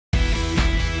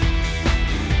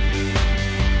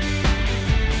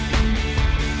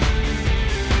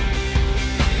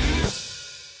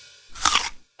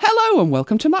Hello and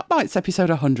welcome to Mac Bites, episode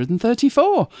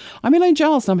 134. I'm Elaine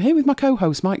Giles and I'm here with my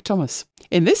co-host Mike Thomas.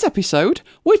 In this episode,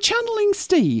 we're channeling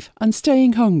Steve and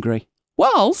staying hungry,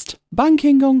 whilst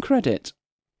banking on credit.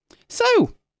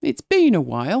 So, it's been a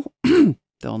while.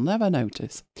 They'll never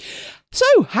notice.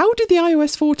 So, how did the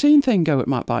iOS 14 thing go at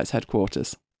Mac Bites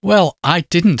headquarters? Well, I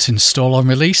didn't install on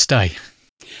release day.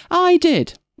 I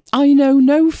did. I know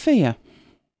no fear.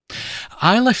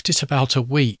 I left it about a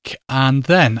week and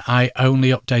then I only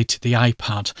updated the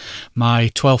iPad, my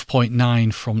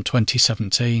 12.9 from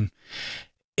 2017.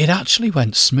 It actually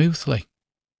went smoothly.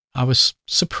 I was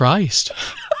surprised.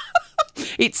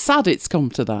 It's sad it's come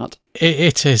to that.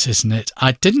 It is, isn't it?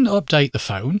 I didn't update the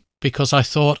phone because I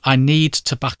thought I need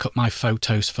to back up my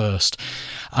photos first.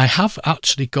 I have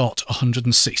actually got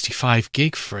 165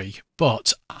 gig free,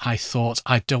 but I thought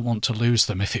I don't want to lose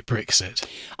them if it bricks it.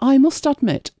 I must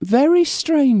admit, very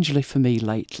strangely for me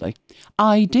lately,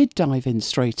 I did dive in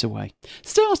straight away,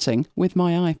 starting with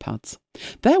my iPads.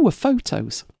 There were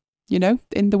photos,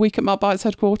 in the week at Mac Bites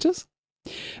headquarters.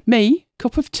 Me,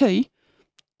 cup of tea,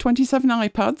 27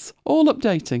 iPads, all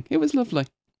updating. It was lovely.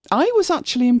 I was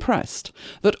actually impressed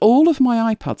that all of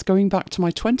my iPads going back to my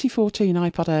 2014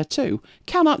 iPad Air 2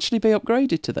 can actually be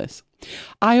upgraded to this.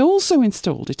 I also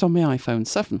installed it on my iPhone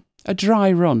 7, a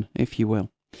dry run, if you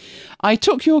will. I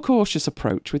took your cautious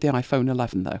approach with the iPhone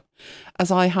 11 though,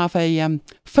 as I have a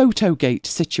Photogate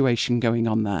situation going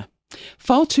on there.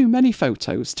 Far too many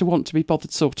photos to want to be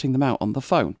bothered sorting them out on the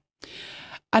phone.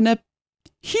 And a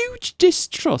huge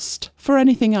distrust for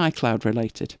anything iCloud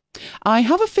related. I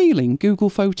have a feeling Google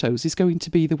Photos is going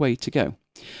to be the way to go.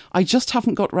 I just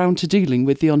haven't got round to dealing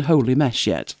with the unholy mess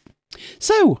yet.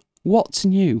 So, what's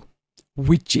new?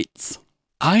 Widgets.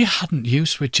 I hadn't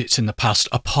used widgets in the past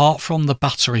apart from the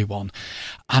battery one,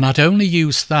 and I'd only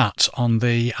used that on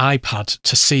the iPad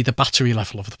to see the battery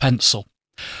level of the pencil.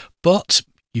 But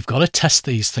you've got to test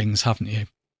these things, haven't you?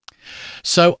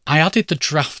 So I added the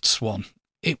drafts one.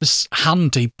 It was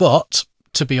handy, but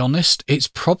to be honest, it's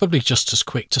probably just as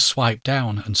quick to swipe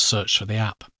down and search for the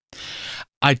app.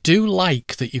 I do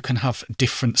like that you can have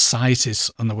different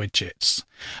sizes on the widgets.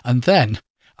 And then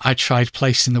I tried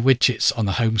placing the widgets on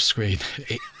the home screen.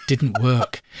 It didn't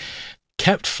work.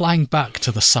 Kept flying back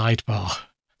to the sidebar.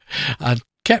 And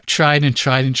kept trying.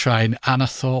 And I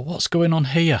thought, what's going on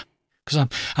here? Because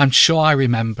I'm sure I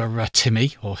remember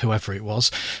Timmy, or whoever it was,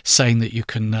 saying that you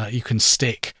can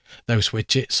stick those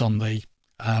widgets on the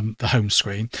home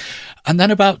screen. And then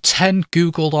about 10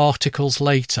 Googled articles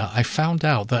later, I found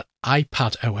out that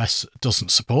iPad OS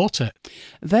doesn't support it.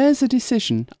 There's a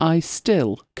decision I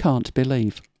still can't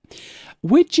believe.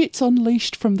 Widgets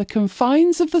unleashed from the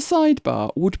confines of the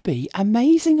sidebar would be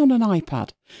amazing on an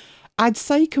iPad. I'd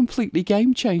say completely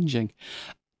game-changing.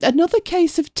 Another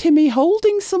case of Timmy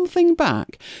holding something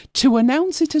back to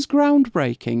announce it as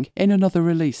groundbreaking in another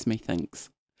release, methinks.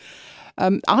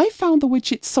 I found the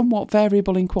widget somewhat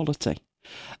variable in quality.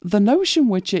 The Notion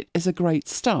widget is a great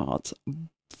start,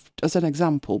 as an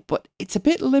example, but it's a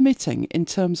bit limiting in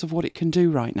terms of what it can do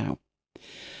right now.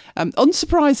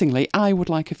 Unsurprisingly, I would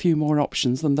like a few more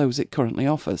options than those it currently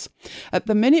offers. At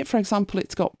the minute, for example,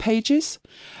 it's got Pages,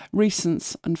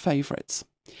 Recents and Favourites.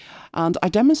 And I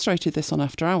demonstrated this on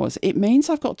After Hours. It means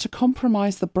I've got to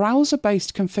compromise the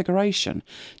browser-based configuration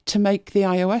to make the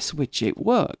iOS widget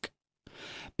work.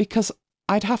 Because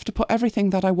I'd have to put everything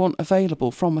that I want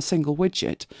available from a single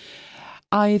widget,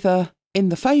 either in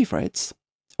the favourites,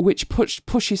 which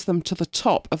pushes them to the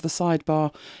top of the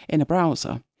sidebar in a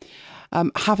browser,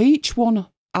 have each one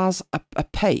as a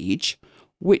page,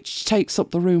 which takes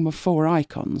up the room of 4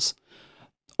 icons,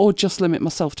 or just limit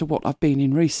myself to what I've been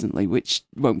in recently, which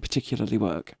won't particularly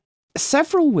work.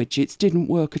 Several widgets didn't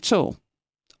work at all,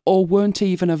 or weren't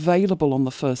even available on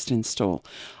the first install.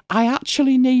 I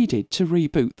actually needed to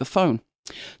reboot the phone.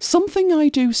 Something I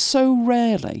do so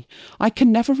rarely, I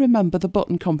can never remember the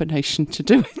button combination to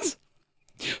do it.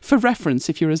 For reference,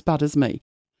 if you're as bad as me,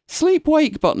 sleep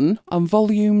wake button and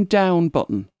volume down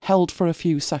button held for a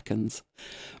few seconds.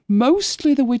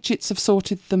 Mostly the widgets have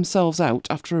sorted themselves out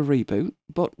after a reboot,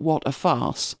 but what a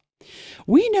farce.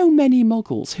 We know many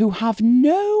muggles who have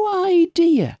no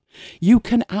idea you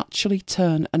can actually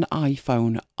turn an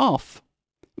iPhone off.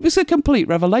 It was a complete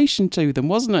revelation to them,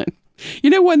 wasn't it?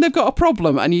 You know when they've got a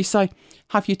problem and you say,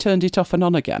 have you turned it off and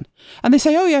on again? And they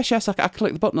say, oh yes, I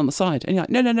click the button on the side. And you're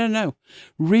like, no.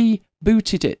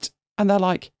 Rebooted it. And they're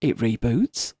like, it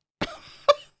reboots?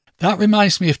 That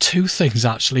reminds me of 2 things,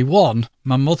 actually. One,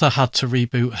 my mother had to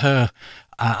reboot her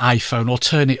iPhone or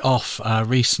turn it off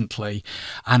recently,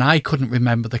 and I couldn't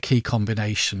remember the key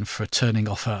combination for turning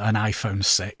off an iPhone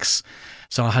 6.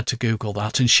 So I had to Google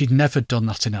that, and she'd never done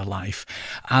that in her life.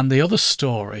 And the other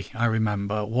story I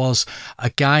remember was a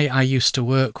guy I used to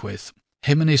work with.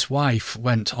 Him and his wife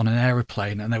went on an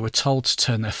aeroplane and they were told to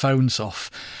turn their phones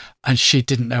off, and she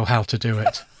didn't know how to do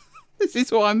it. This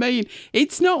is what I mean.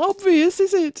 It's not obvious,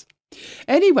 is it?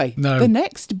 Anyway, No. The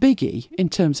next biggie in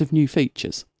terms of new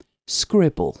features,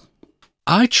 Scribble.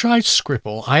 I tried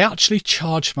Scribble. I actually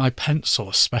charged my pencil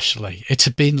especially. It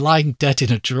had been lying dead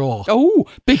in a drawer. Oh,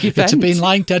 big event. It had been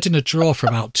lying dead in a drawer for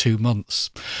about 2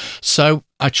 months. So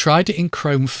I tried it in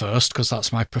Chrome first because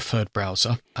that's my preferred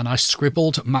browser. And I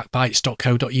scribbled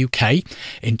macbytes.co.uk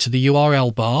into the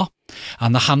URL bar,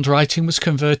 and the handwriting was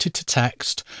converted to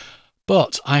text.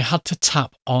 But I had to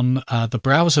tap on the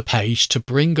browser page to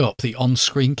bring up the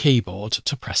on-screen keyboard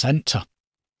to press enter.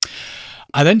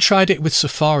 I then tried it with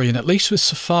Safari, and at least with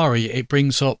Safari, it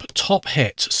brings up top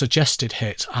hit, suggested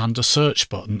hit, and a search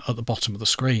button at the bottom of the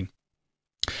screen.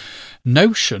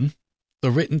 Notion,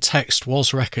 the written text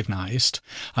was recognised.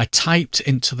 I typed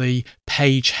into the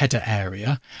page header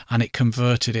area, and it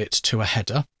converted it to a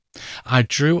header. I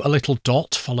drew a little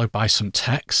dot followed by some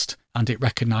text, and it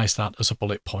recognised that as a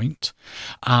bullet point.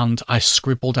 And I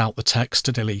scribbled out the text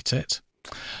to delete it.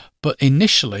 But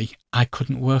initially, I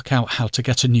couldn't work out how to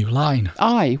get a new line.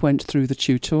 I went through the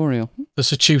tutorial.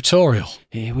 There's a tutorial.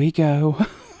 Here we go.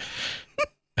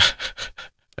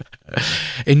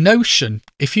 In Notion,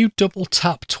 if you double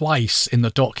tap twice in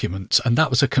the document, and that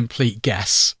was a complete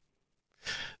guess,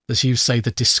 as you say,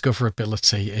 the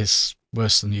discoverability is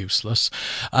worse than useless,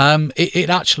 it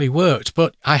actually worked,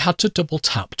 but I had to double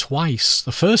tap twice.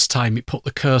 The first time it put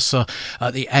the cursor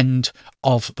at the end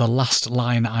of the last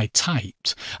line I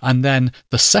typed, and then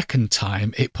the second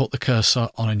time it put the cursor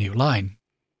on a new line.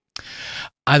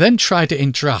 I then tried it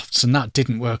in drafts, and that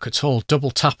didn't work at all.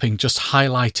 Double tapping just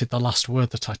highlighted the last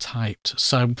word that I typed.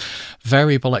 So,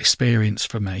 variable experience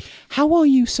for me. How are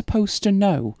you supposed to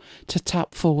know to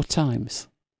tap 4 times?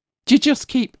 Do you just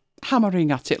keep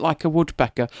hammering at it like a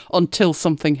woodpecker until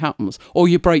something happens, or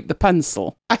you break the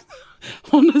pencil?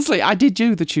 Honestly, I did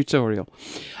do the tutorial,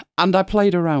 and I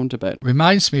played around a bit.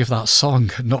 Reminds me of that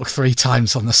song, Knock 3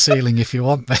 Times on the Ceiling If You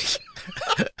Want Me.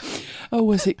 Oh,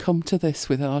 has it come to this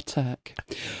with our tech?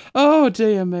 Oh,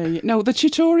 dear me. No, the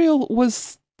tutorial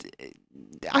was...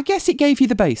 I guess it gave you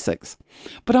the basics.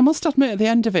 But I must admit, at the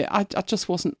end of it, I just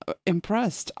wasn't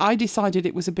impressed. I decided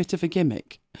it was a bit of a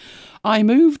gimmick. I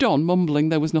moved on, mumbling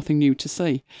there was nothing new to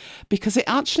see, because it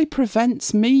actually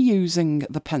prevents me using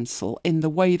the pencil in the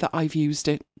way that I've used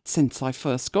it since I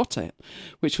first got it,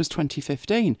 which was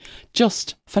 2015,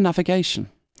 just for navigation.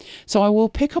 So I will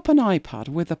pick up an iPad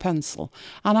with a pencil,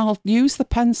 and I'll use the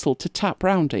pencil to tap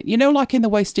round it. You know, like in the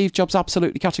way Steve Jobs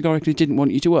absolutely categorically didn't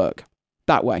want you to work?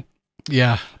 That way.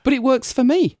 Yeah. But it works for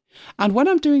me. And when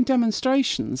I'm doing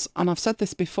demonstrations, and I've said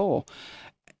this before,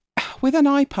 with an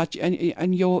iPad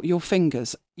and your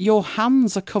fingers, your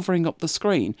hands are covering up the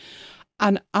screen.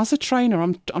 And as a trainer,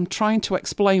 I'm trying to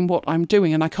explain what I'm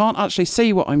doing, and I can't actually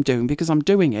see what I'm doing because I'm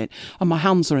doing it, and my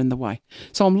hands are in the way.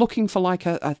 So I'm looking for like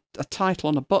a title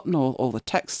on a button or the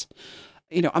text,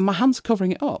 you know, and my hands are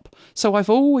covering it up. So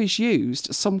I've always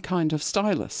used some kind of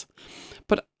stylus.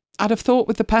 But I'd have thought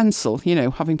with the pencil, you know,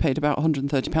 having paid about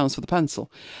 £130 for the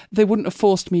pencil, they wouldn't have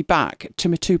forced me back to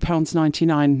my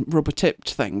 £2.99 rubber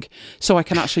tipped thing so I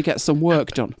can actually get some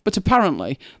work done. But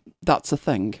apparently that's a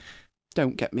thing.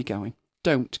 Don't get me going.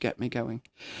 Don't get me going.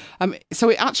 So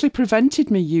it actually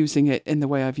prevented me using it in the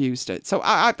way I've used it. So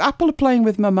Apple are playing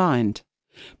with my mind,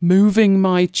 moving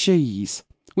my cheese,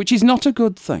 which is not a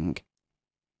good thing.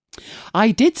 I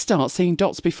did start seeing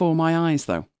dots before my eyes,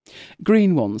 though.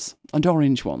 Green ones and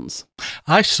orange ones.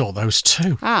 I saw those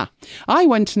too. I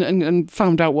went and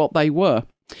found out what they were.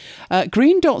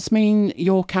 Green dots mean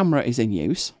your camera is in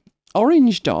use.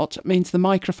 Orange dot means the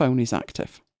microphone is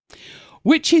active.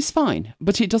 Which is fine,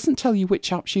 but it doesn't tell you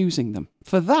which app's using them.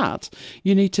 For that,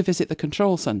 you need to visit the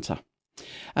control centre.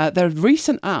 Their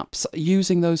recent apps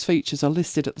using those features are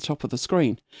listed at the top of the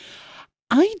screen.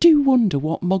 I do wonder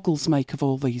what muggles make of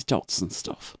all these dots and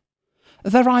stuff.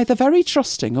 They're either very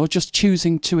trusting or just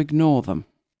choosing to ignore them.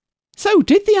 So,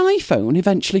 did the iPhone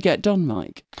eventually get done,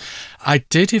 Mike? I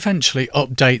did eventually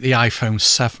update the iPhone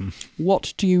 7.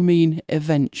 What do you mean,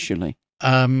 eventually?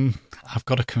 I've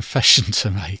got a confession to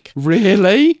make.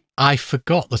 Really? I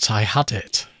forgot that I had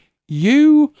it.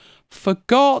 You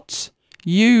forgot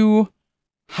you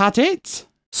had it?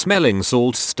 Smelling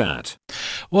salt stat.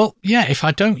 Well, yeah, if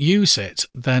I don't use it,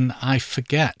 then I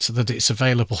forget that it's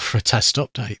available for a test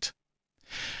update.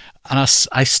 And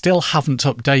I still haven't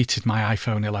updated my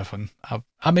iPhone 11.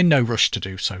 I'm in no rush to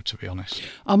do so, to be honest.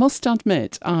 I must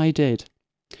admit, I did.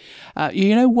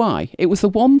 You know why? It was the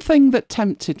one thing that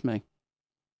tempted me.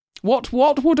 What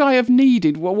would I have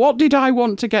needed? What did I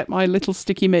want to get my little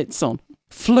sticky mitts on?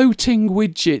 Floating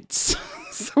widgets.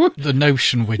 The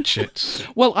Notion widgets.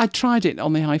 Well, I tried it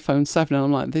on the iPhone 7 and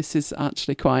I'm like, this is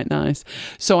actually quite nice.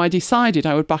 So I decided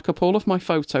I would back up all of my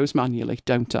photos manually,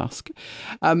 don't ask,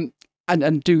 and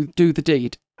do the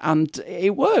deed. And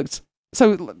it worked.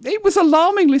 So it was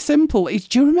alarmingly simple.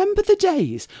 Do you remember the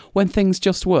days when things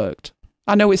just worked?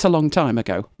 I know it's a long time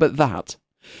ago, but that.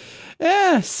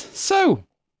 Yes. So,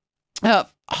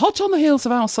 hot on the heels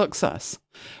of our success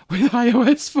with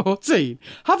iOS 14,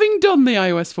 having done the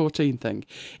iOS 14 thing,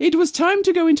 it was time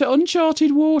to go into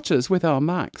uncharted waters with our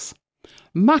Macs.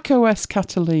 macOS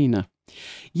Catalina.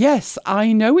 Yes,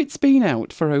 I know it's been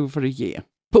out for over a year,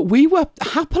 but we were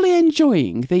happily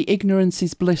enjoying the ignorance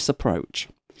is bliss approach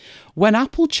when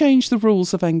Apple changed the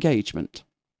rules of engagement.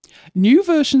 New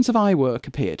versions of iWork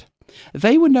appeared.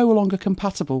 They were no longer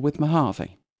compatible with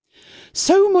Mojave.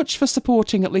 So much for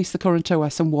supporting at least the current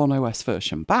OS and One OS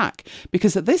version back,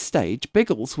 because at this stage,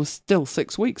 Biggles was still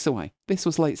 6 weeks away. This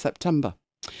was late September.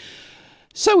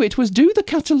 So it was do the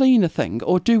Catalina thing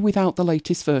or do without the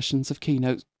latest versions of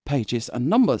Keynote, Pages and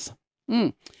Numbers.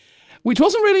 Which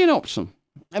wasn't really an option,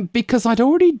 because I'd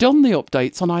already done the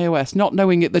updates on iOS, not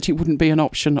knowing that it wouldn't be an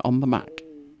option on the Mac.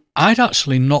 I'd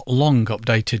actually not long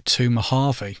updated to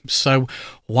Mojave, so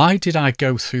why did I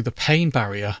go through the pain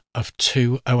barrier of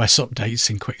 2 OS updates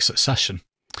in quick succession?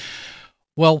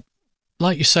 Well,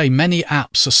 like you say, many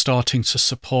apps are starting to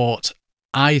support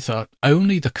either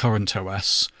only the current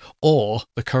OS or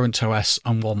the current OS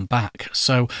and one back.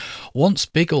 So once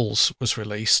Biggles was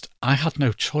released, I had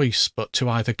no choice but to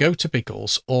either go to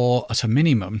Biggles or, at a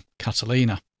minimum,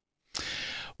 Catalina.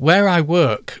 Where I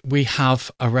work, we have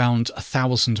around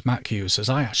 1,000 Mac users.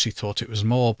 I actually thought it was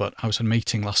more, but I was in a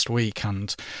meeting last week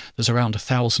and there's around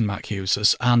 1,000 Mac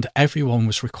users, and everyone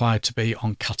was required to be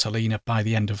on Catalina by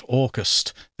the end of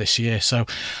August this year. So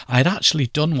I had actually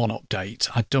done one update.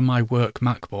 I'd done my work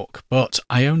MacBook, but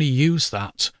I only use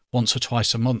that once or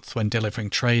twice a month when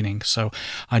delivering training, so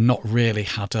I not really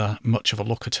had much of a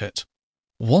look at it.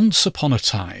 Once upon a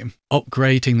time,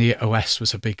 upgrading the OS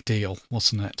was a big deal,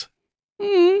 wasn't it?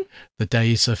 The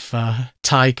days of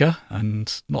Tiger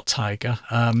and not Tiger.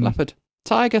 Leopard.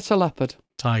 Tiger to leopard.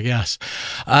 Tiger, yes.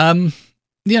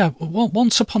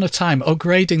 Once upon a time,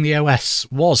 upgrading the OS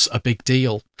was a big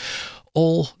deal.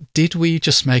 Or did we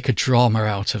just make a drama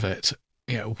out of it?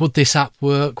 You know, would this app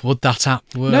work? Would that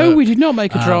app work? No, we did not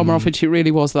make a drama of it. It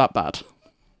really was that bad.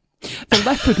 The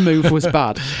leopard move was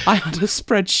bad. I had a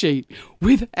spreadsheet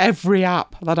with every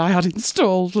app that I had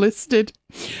installed listed.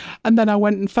 And then I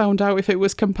went and found out if it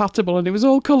was compatible, and it was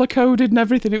all colour-coded and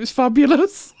everything. It was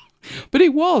fabulous. But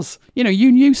it was. You know,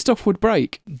 you knew stuff would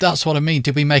break. That's what I mean.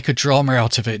 Did we make a drama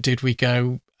out of it? Did we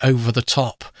go over the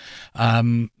top?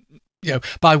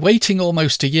 By waiting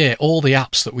almost a year, all the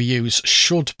apps that we use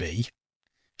should,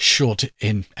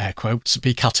 in air quotes,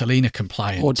 be Catalina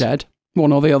compliant. Or dead.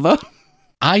 One or the other.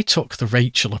 I took the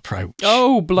Rachel approach.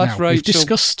 Oh, bless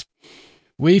Rachel.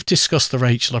 We've discussed the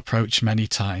Rachel approach many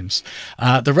times.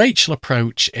 The Rachel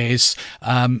approach is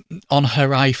on her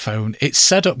iPhone. It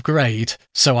said upgrade,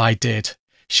 so I did.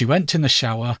 She went in the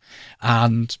shower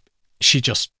and she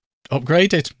just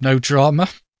upgraded. No drama.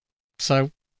 So,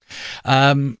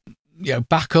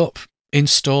 back up,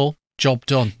 install, job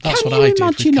done. That's what I did with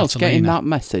Catalina. Can you imagine us getting that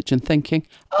message and thinking,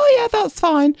 oh yeah, that's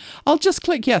fine. I'll just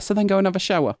click yes and then go and have a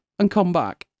shower and come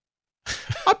back.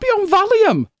 I'd be on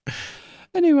Valium.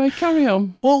 Anyway, carry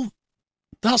on. Well,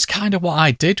 that's kind of what I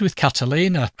did with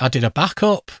Catalina. I did a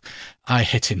backup, I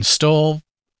hit install,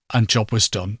 and job was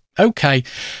done. Okay,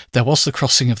 there was the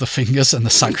crossing of the fingers and the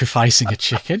sacrificing a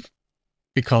chicken,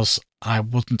 because I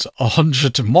wouldn't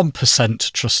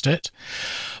 101% trust it.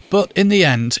 But in the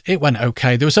end, it went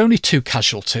okay. There was only 2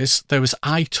 casualties. There was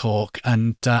iTalk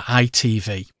and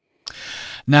iTV.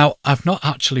 Now, I've not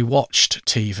actually watched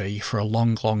TV for a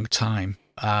long, long time.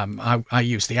 I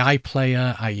use the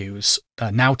iPlayer, I use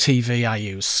Now TV, I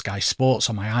use Sky Sports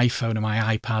on my iPhone and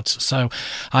my iPad, so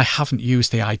I haven't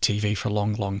used the iTV for a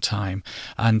long, long time.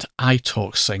 And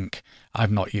iTalk Sync,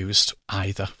 I've not used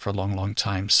either for a long, long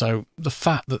time. So the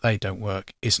fact that they don't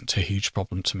work isn't a huge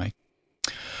problem to me.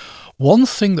 One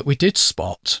thing that we did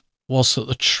spot was that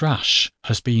the trash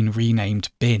has been renamed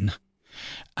bin.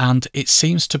 And it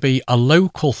seems to be a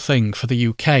local thing for the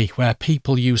UK where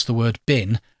people use the word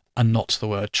bin and not the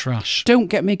word trash. Don't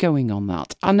get me going on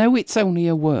that. I know it's only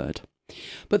a word,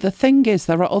 But the thing is,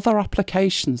 there are other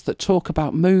applications that talk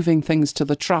about moving things to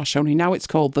the trash, only now it's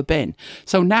called the bin.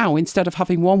 So now, instead of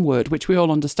having one word, which we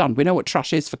all understand, we know what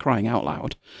trash is, for crying out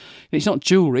loud. And it's not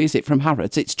jewellery, is it, from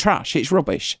Harrods? It's trash, it's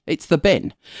rubbish, it's the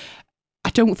bin. I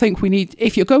don't think we need,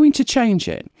 if you're going to change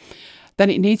it, then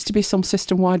it needs to be some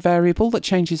system-wide variable that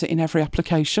changes it in every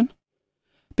application.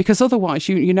 Because otherwise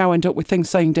you now end up with things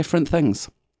saying different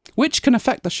things, which can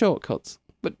affect the shortcuts.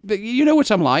 But you know what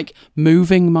I'm like,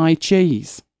 moving my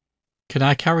cheese. Can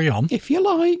I carry on? If you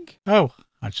like. Oh,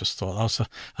 I just thought that was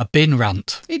a bin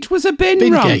rant. It was a bin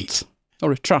rant. Gate.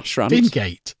 Or a trash rant. Bin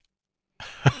gate.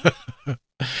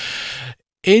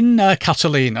 In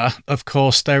Catalina, of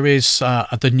course, there is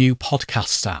the new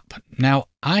podcast app. Now,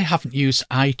 I haven't used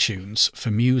iTunes for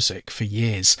music for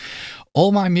years.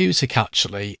 All my music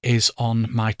actually is on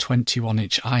my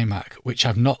 21-inch iMac, which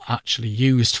I've not actually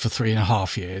used for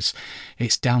 3.5 years.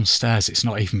 It's downstairs. It's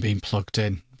not even been plugged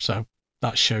in. So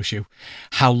that shows you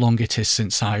how long it is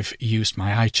since I've used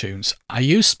my iTunes. I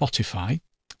use Spotify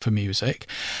for music.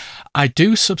 I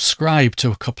do subscribe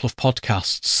to a couple of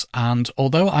podcasts, and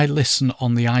although I listen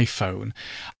on the iPhone,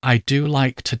 I do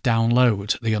like to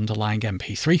download the underlying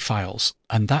MP3 files,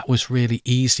 and that was really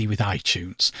easy with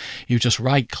iTunes. You just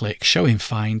right-click, show in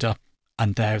Finder,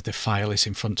 and there the file is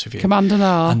in front of you. Command and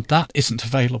R. And that isn't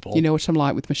available. You know what I'm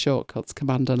like with my shortcuts,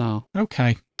 Command and R.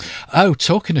 Okay. Oh,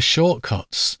 talking of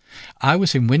shortcuts, I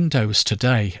was in Windows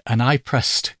today, and I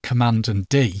pressed Command and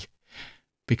D.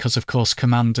 Because, of course,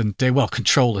 Command and D, well,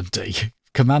 Control and D.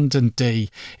 Command and D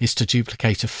is to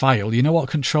duplicate a file. You know what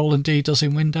Control and D does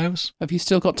in Windows? Have you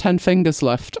still got 10 fingers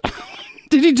left?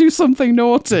 Did he do something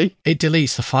naughty? It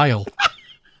deletes the file.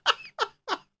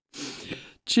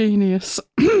 Genius.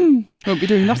 Won't be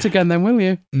doing that again then, will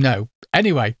you? No.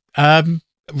 Anyway,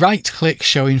 right-click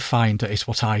Show in Finder is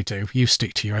what I do. You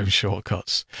stick to your own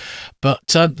shortcuts. But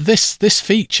this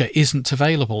feature isn't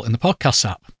available in the podcast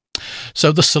app.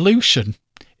 So the solution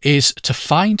is to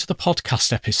find the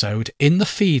podcast episode in the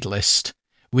feed list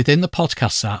within the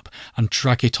podcast app and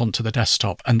drag it onto the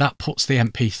desktop. And that puts the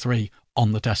MP3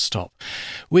 on the desktop,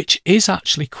 which is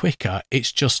actually quicker.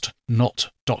 It's just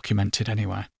not documented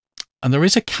anywhere. And there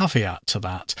is a caveat to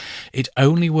that. It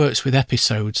only works with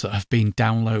episodes that have been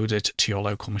downloaded to your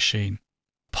local machine.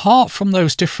 Apart from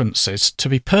those differences, to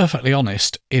be perfectly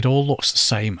honest, it all looks the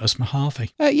same as Mojave.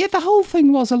 Yeah, the whole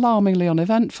thing was alarmingly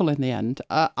uneventful in the end.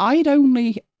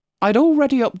 I'd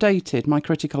already updated my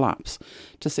critical apps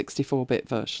to 64-bit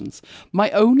versions. My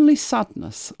only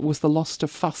sadness was the loss of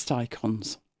fast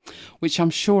icons, which I'm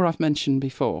sure I've mentioned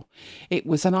before. It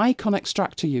was an icon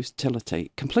extractor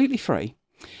utility, completely free.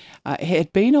 It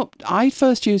had been I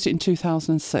first used it in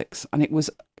 2006, and it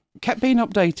was kept being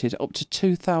updated up to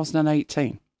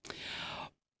 2018.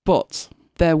 But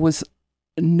there was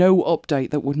no update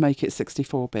that would make it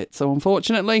 64-bit. So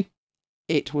unfortunately,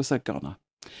 it was a goner.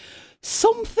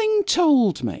 Something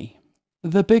told me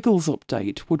the Biggles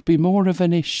update would be more of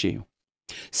an issue.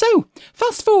 So,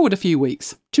 fast forward a few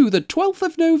weeks to the 12th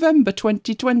of November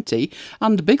 2020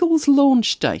 and Biggles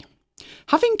launch day.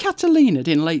 Having Catalina'd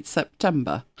in late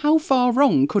September, how far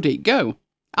wrong could it go?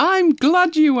 I'm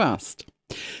glad you asked.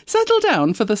 Settle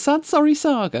down for the sad sorry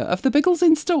saga of the Biggles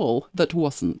install that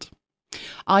wasn't.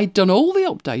 I'd done all the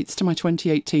updates to my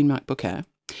 2018 MacBook Air.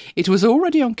 It was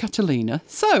already on Catalina,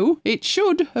 so it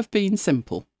should have been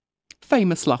simple.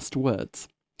 Famous last words.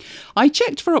 I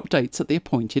checked for updates at the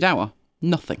appointed hour.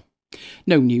 Nothing.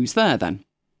 No news there then.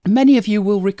 Many of you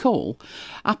will recall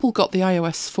Apple got the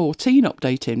iOS 14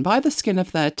 update in by the skin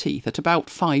of their teeth at about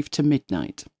 5 to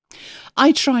midnight.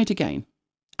 I tried again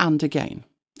and again.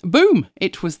 Boom!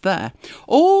 It was there.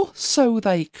 Or so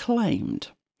they claimed.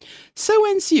 So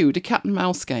ensued a cat and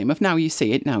mouse game of now you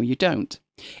see it, now you don't.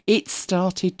 It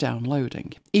started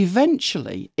downloading.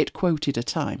 Eventually, it quoted a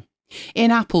time.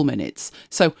 In Apple minutes,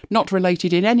 so not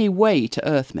related in any way to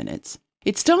Earth minutes.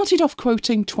 It started off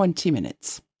quoting 20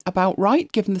 minutes. About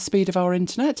right, given the speed of our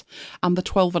internet and the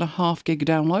 12.5 gig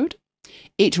download.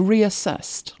 It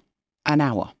reassessed. An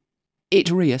hour. It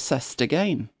reassessed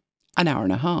again. An hour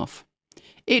and a half.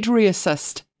 It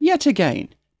reassessed yet again.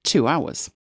 2 hours.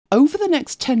 Over the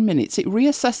next 10 minutes, it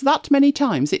reassessed that many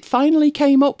times, it finally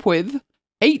came up with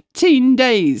 18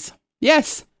 days.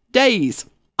 Yes, days.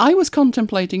 I was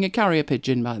contemplating a carrier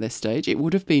pigeon by this stage. It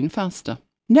would have been faster.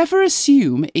 Never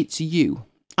assume it's you.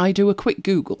 I do a quick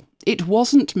Google. It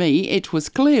wasn't me, it was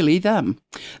clearly them.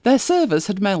 Their servers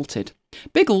had melted.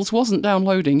 Biggles wasn't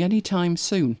downloading any time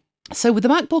soon. So with the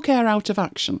MacBook Air out of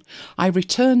action, I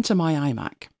returned to my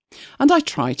iMac. And I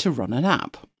tried to run an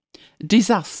app.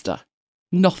 Disaster.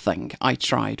 Nothing I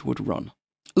tried would run.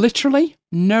 Literally,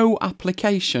 no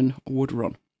application would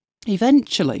run.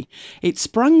 Eventually, it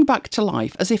sprang back to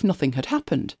life as if nothing had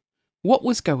happened. What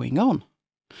was going on?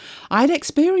 I had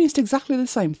experienced exactly the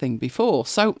same thing before,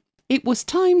 so it was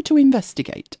time to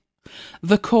investigate.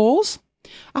 The cause?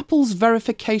 Apple's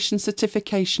verification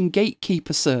certification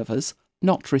gatekeeper servers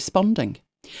not responding.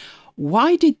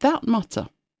 Why did that matter?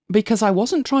 Because I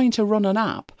wasn't trying to run an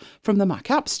app from the Mac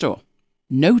App Store.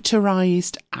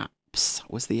 Notarized apps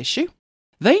was the issue.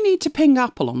 They need to ping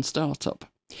Apple on startup.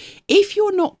 If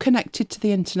you're not connected to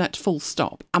the internet full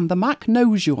stop and the Mac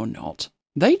knows you're not,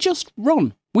 they just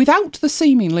run without the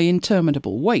seemingly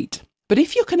interminable wait. But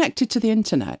if you're connected to the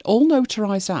internet, all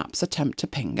notarized apps attempt to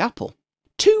ping Apple.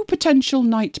 2 potential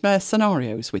nightmare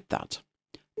scenarios with that.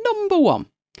 Number 1,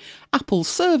 Apple's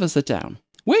servers are down,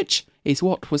 which is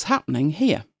what was happening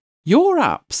here. Your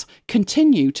apps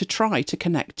continue to try to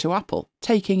connect to Apple,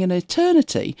 taking an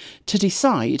eternity to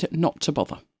decide not to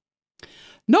bother.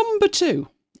 Number 2,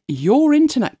 your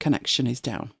internet connection is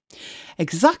down.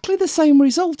 Exactly the same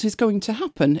result is going to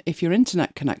happen if your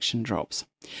internet connection drops.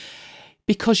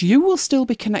 Because you will still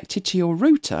be connected to your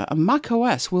router and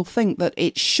macOS will think that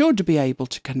it should be able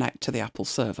to connect to the Apple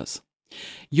servers.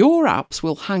 Your apps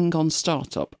will hang on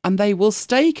startup and they will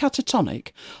stay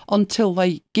catatonic until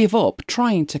they give up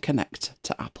trying to connect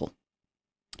to Apple.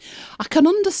 I can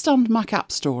understand Mac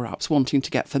App Store apps wanting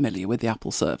to get familiar with the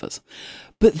Apple servers,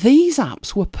 but these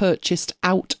apps were purchased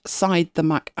outside the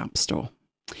Mac App Store.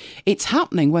 It's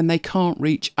happening when they can't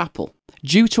reach Apple,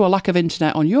 due to a lack of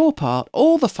internet on your part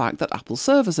or the fact that Apple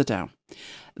servers are down.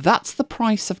 That's the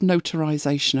price of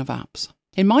notarization of apps.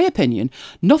 In my opinion,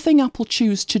 nothing Apple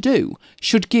choose to do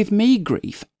should give me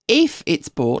grief if it's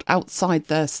bought outside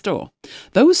their store.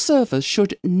 Those servers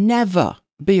should never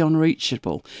be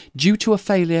unreachable due to a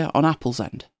failure on Apple's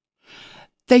end.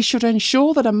 They should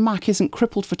ensure that a Mac isn't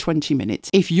crippled for 20 minutes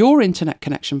if your internet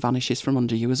connection vanishes from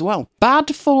under you as well.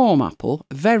 Bad form, Apple.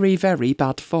 Very, very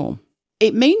bad form.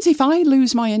 It means if I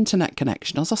lose my internet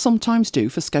connection, as I sometimes do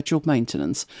for scheduled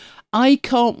maintenance, I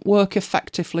can't work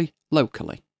effectively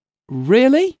locally.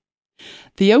 Really?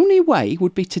 The only way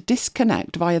would be to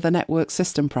disconnect via the Network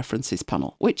System Preferences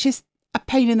panel, which is a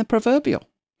pain in the proverbial.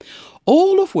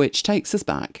 All of which takes us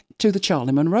back to the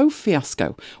Charlie Munro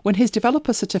fiasco, when his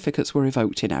developer certificates were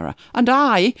revoked in error, and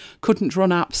I couldn't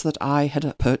run apps that I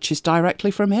had purchased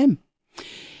directly from him.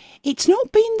 It's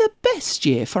not been the best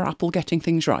year for Apple getting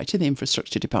things right in the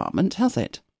infrastructure department, has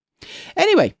it?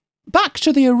 Anyway, back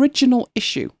to the original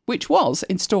issue, which was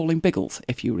installing Biggles,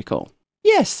 if you recall.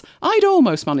 Yes, I'd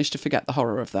almost managed to forget the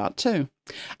horror of that too.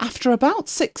 After about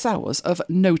 6 hours of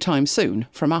no time soon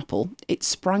from Apple, it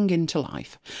sprang into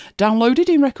life, downloaded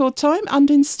in record time and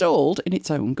installed in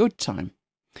its own good time.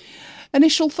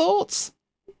 Initial thoughts?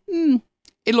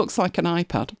 It looks like an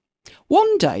iPad.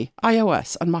 One day,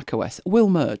 iOS and macOS will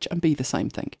merge and be the same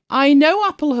thing. I know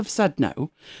Apple have said no,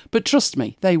 but trust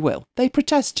me, they will. They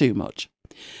protest too much.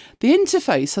 The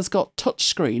interface has got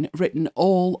touchscreen written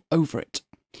all over it.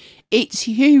 It's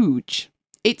huge.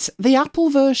 It's the Apple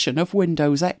version of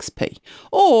Windows XP,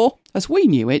 or, as we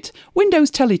knew it,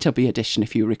 Windows Teletubby Edition,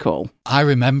 if you recall. I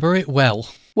remember it well.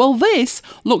 Well, this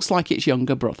looks like its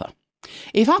younger brother.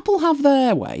 If Apple have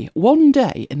their way, one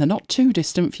day in the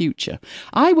not-too-distant future,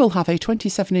 I will have a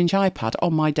 27-inch iPad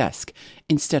on my desk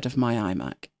instead of my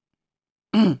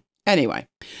iMac. Anyway,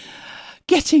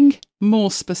 getting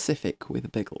more specific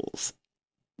with Biggles.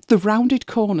 The rounded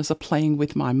corners are playing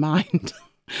with my mind.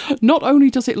 Not only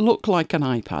does it look like an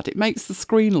iPad, it makes the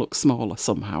screen look smaller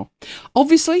somehow.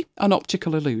 Obviously, an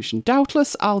optical illusion.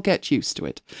 Doubtless, I'll get used to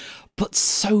it. But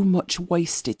so much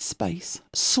wasted space.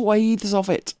 Swathes of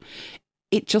it.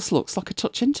 It just looks like a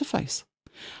touch interface.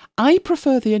 I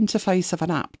prefer the interface of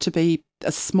an app to be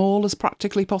as small as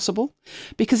practically possible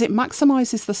because it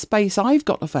maximises the space I've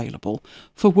got available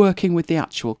for working with the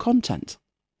actual content.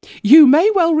 You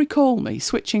may well recall me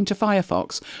switching to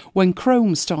Firefox when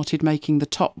Chrome started making the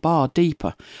top bar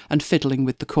deeper and fiddling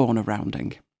with the corner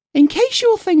rounding. In case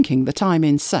you're thinking that I'm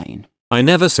insane. I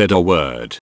never said a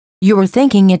word. You were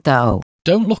thinking it though.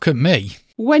 Don't look at me.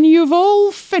 When you've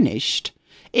all finished,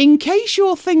 in case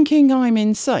you're thinking I'm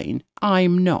insane,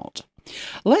 I'm not.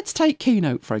 Let's take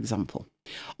Keynote for example.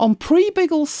 On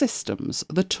pre-Biggles systems,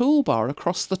 the toolbar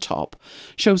across the top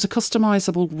shows a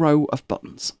customisable row of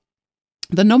buttons.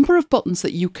 The number of buttons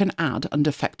that you can add and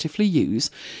effectively use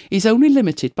is only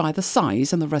limited by the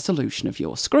size and the resolution of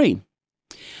your screen.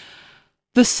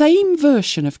 The same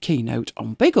version of Keynote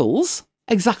on Biggles,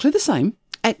 exactly the same,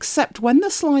 except when the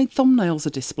slide thumbnails are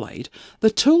displayed,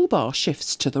 the toolbar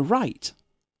shifts to the right.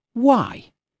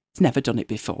 Why? It's never done it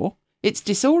before. It's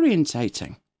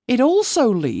disorientating. It also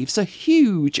leaves a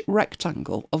huge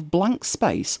rectangle of blank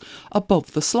space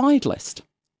above the slide list.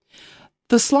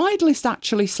 The slide list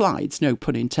actually slides, no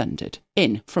pun intended,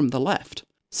 in from the left,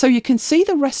 so you can see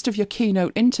the rest of your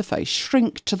Keynote interface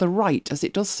shrink to the right as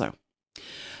it does so.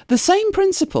 The same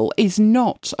principle is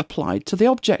not applied to the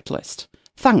object list,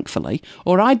 thankfully,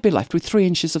 or I'd be left with 3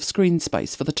 inches of screen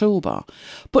space for the toolbar.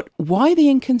 But why the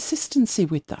inconsistency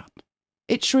with that?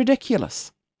 It's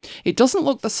ridiculous. It doesn't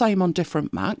look the same on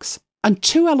different Macs, and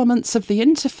 2 elements of the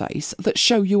interface that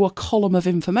show you a column of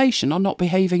information are not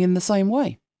behaving in the same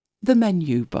way. The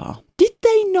menu bar. Did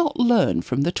they not learn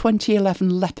from the 2011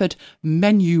 Leopard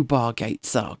menu bar gate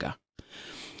saga?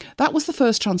 That was the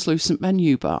first translucent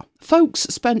menu bar. Folks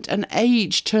spent an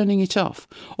age turning it off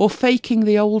or faking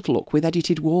the old look with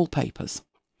edited wallpapers.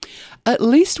 At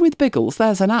least with Biggles,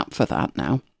 there's an app for that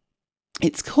now.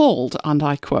 It's called, and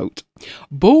I quote,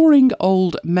 Boring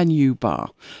Old Menu Bar,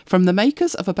 from the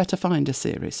makers of a Better Finder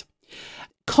series.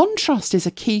 Contrast is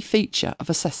a key feature of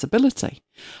accessibility,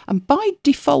 and by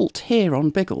default here on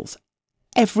Biggles,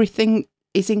 everything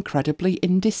is incredibly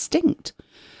indistinct.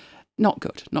 Not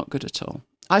good at all.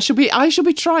 I shall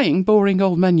be trying Boring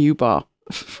Old Menu Bar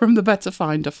from the Better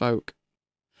Finder folk.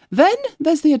 Then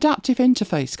there's the adaptive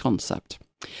interface concept,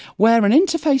 where an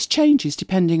interface changes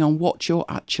depending on what you're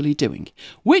actually doing,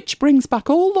 which brings back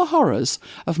all the horrors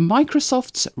of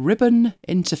Microsoft's ribbon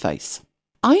interface.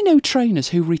 I know trainers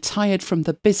who retired from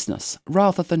the business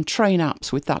rather than train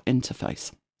apps with that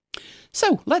interface.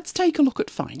 So let's take a look at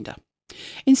Finder.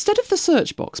 Instead of the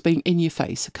search box being in your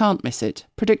face, can't miss it,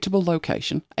 predictable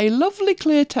location, a lovely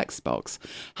clear text box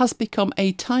has become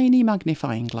a tiny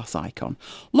magnifying glass icon,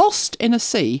 lost in a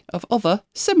sea of other,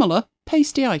 similar,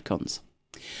 pasty icons.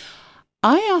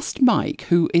 I asked Mike,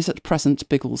 who is at present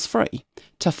Biggles free,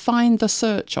 to find the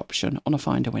search option on a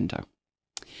Finder window.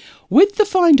 With the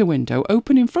Finder window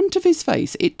open in front of his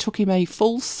face, it took him a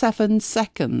full 7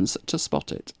 seconds to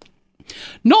spot it.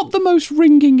 Not the most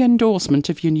ringing endorsement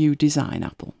of your new design,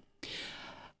 Apple.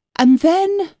 And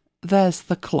then there's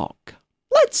the clock.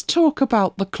 Let's talk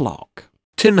about the clock.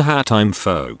 Tin Hat time,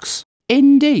 folks.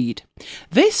 Indeed.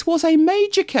 This was a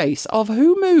major case of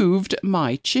who moved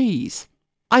my cheese.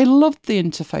 I loved the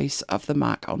interface of the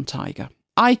Mac on Tiger.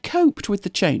 I coped with the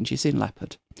changes in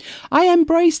Leopard. I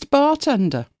embraced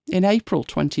Bartender in April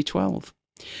 2012.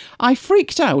 I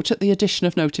freaked out at the addition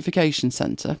of Notification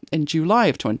Center in July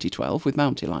of 2012 with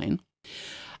Mounty Lion.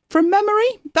 From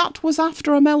memory, that was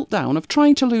after a meltdown of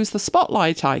trying to lose the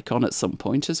spotlight icon at some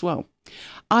point as well.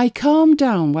 I calmed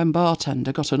down when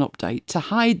Bartender got an update to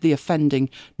hide the offending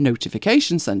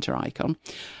Notification Center icon,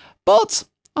 but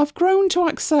I've grown to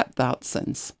accept that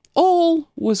since. All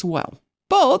was well.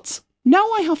 But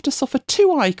now I have to suffer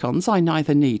 2 icons I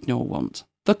neither need nor want.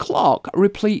 The clock,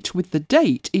 replete with the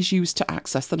date, is used to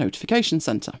access the Notification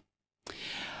Center.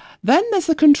 Then there's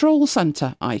the Control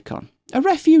Center icon, a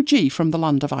refugee from the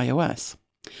land of iOS.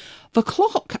 The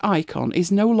clock icon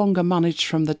is no longer managed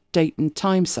from the date and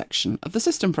time section of the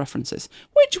system preferences,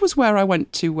 which was where I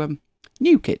went to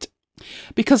nuke it,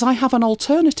 because I have an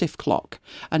alternative clock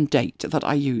and date that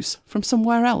I use from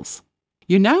somewhere else.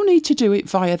 You now need to do it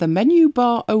via the menu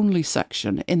bar only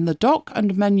section in the dock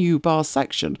and menu bar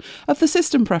section of the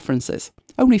system preferences.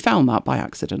 Only found that by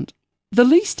accident. The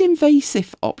least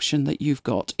invasive option that you've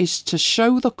got is to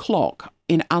show the clock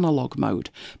in analog mode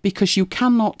because you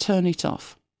cannot turn it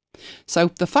off.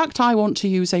 So the fact I want to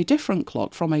use a different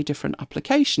clock from a different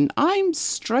application, I'm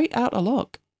straight out of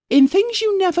luck. In things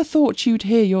you never thought you'd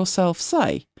hear yourself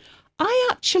say, I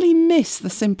actually miss the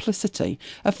simplicity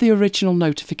of the original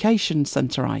Notification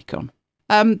Center icon.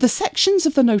 The sections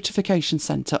of the Notification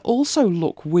Center also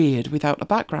look weird without a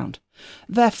background.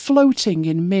 They're floating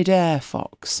in mid-air,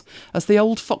 Fox, as the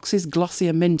old Fox's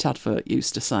Glossier Mint advert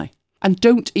used to say. And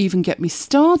don't even get me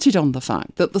started on the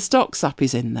fact that the Stocks app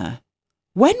is in there.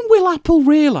 When will Apple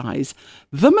realise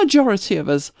the majority of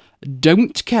us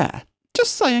don't care?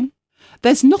 Just saying.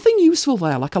 There's nothing useful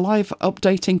there like a live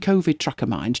updating COVID tracker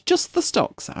mind, just the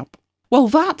Stocks app. Well,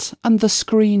 that and the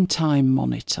screen time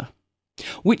monitor,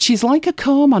 which is like a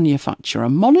car manufacturer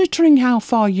monitoring how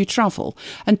far you travel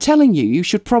and telling you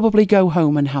should probably go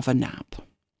home and have a nap.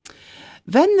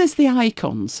 Then there's the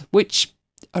icons, which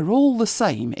are all the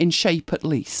same in shape at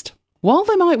least. While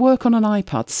they might work on an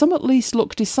iPad, some at least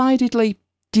look decidedly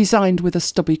designed with a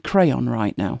stubby crayon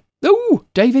right now. Ooh,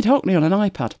 David Hockney on an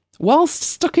iPad, whilst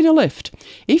stuck in a lift,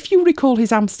 if you recall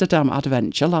his Amsterdam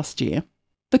adventure last year.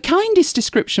 The kindest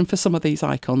description for some of these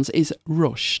icons is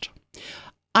rushed.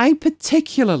 I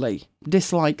particularly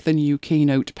dislike the new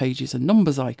Keynote pages and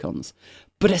numbers icons,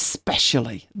 but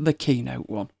especially the Keynote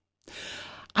one.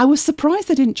 I was surprised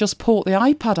they didn't just port the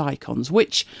iPad icons,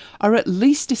 which are at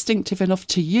least distinctive enough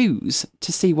to use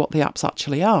to see what the apps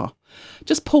actually are.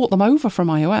 Just port them over from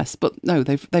iOS. But no,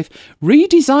 they've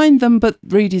redesigned them, but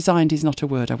redesigned is not a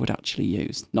word I would actually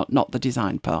use. Not the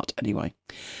design part, anyway.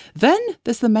 Then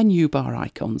there's the menu bar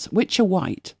icons, which are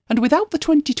white. And without the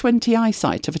 2020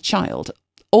 eyesight of a child,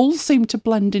 all seem to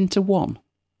blend into one.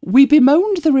 We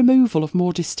bemoaned the removal of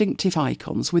more distinctive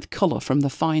icons with colour from the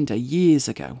Finder years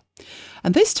ago,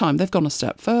 and this time they've gone a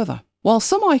step further. While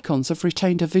some icons have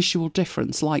retained a visual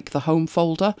difference like the Home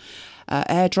folder,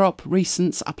 AirDrop,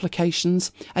 Recents,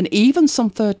 Applications, and even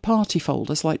some third-party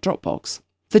folders like Dropbox,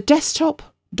 the desktop,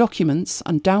 documents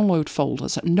and download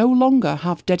folders no longer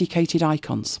have dedicated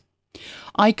icons.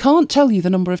 I can't tell you the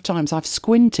number of times I've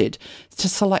squinted to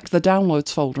select the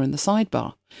downloads folder in the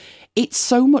sidebar. It's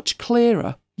so much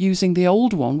clearer using the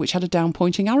old one which had a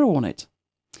down-pointing arrow on it.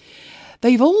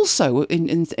 They've also,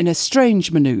 in a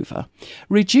strange manoeuvre,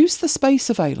 reduced the space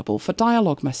available for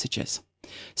dialogue messages.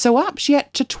 So apps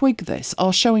yet to twig this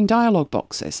are showing dialogue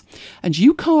boxes, and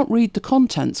you can't read the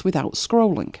contents without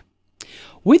scrolling.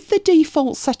 With the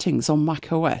default settings on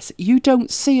macOS, you don't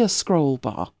see a scroll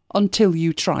bar until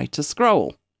you try to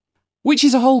scroll, which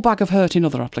is a whole bag of hurt in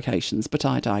other applications, but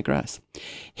I digress.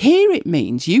 Here it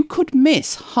means you could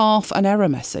miss half an error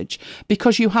message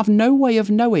because you have no way of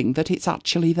knowing that it's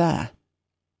actually there.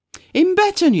 In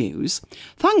better news,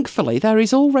 thankfully there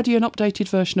is already an updated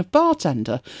version of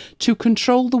Bartender to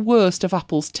control the worst of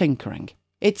Apple's tinkering.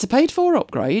 It's a paid-for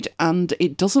upgrade and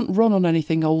it doesn't run on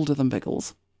anything older than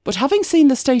Biggles. But having seen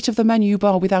the state of the menu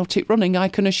bar without it running, I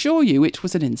can assure you it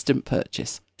was an instant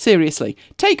purchase. Seriously,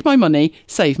 take my money,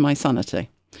 save my sanity.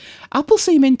 Apple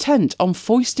seem intent on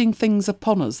foisting things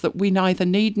upon us that we neither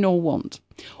need nor want,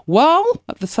 while,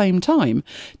 at the same time,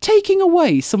 taking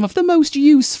away some of the most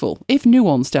useful, if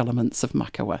nuanced elements of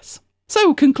macOS.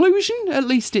 So, conclusion, at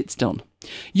least it's done.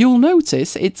 You'll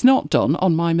notice it's not done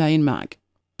on my main Mac.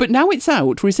 But now it's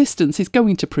out, resistance is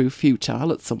going to prove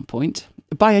futile at some point.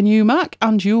 Buy a new Mac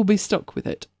and you'll be stuck with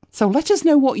it. So let us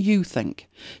know what you think.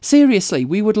 Seriously,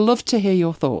 we would love to hear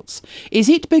your thoughts. Is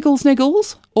it Biggles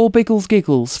Niggles or Biggles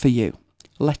Giggles for you?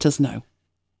 Let us know.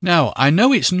 Now, I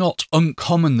know it's not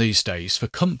uncommon these days for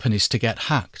companies to get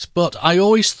hacked, but I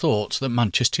always thought that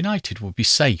Manchester United would be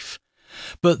safe.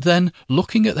 But then,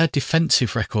 looking at their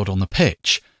defensive record on the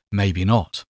pitch, maybe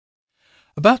not.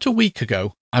 About a week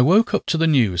ago, I woke up to the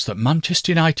news that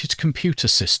Manchester United's computer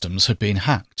systems had been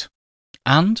hacked.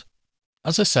 And,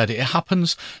 as I said, it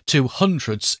happens to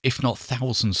hundreds, if not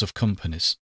thousands, of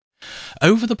companies.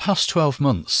 Over the past 12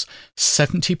 months,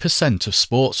 70% of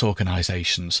sports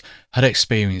organisations had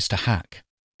experienced a hack.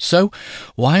 So,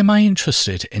 why am I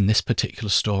interested in this particular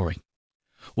story?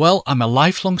 Well, I'm a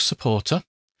lifelong supporter.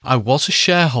 I was a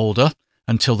shareholder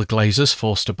until the Glazers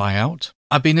forced a buyout.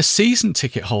 I've been a season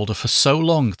ticket holder for so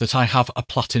long that I have a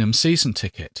platinum season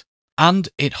ticket. And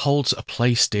it holds a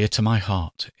place dear to my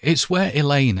heart. It's where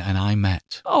Elaine and I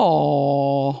met.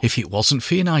 Aww. If it wasn't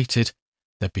for United,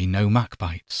 there'd be no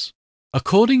MacBites.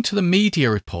 According to the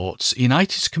media reports,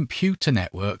 United's computer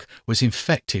network was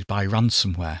infected by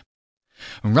ransomware.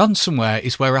 And ransomware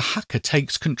is where a hacker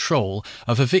takes control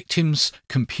of a victim's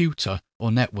computer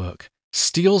or network,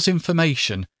 steals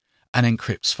information, and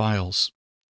encrypts files.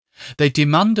 They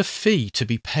demand a fee to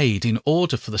be paid in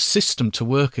order for the system to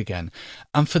work again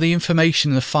and for the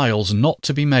information in the files not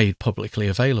to be made publicly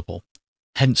available,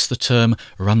 hence the term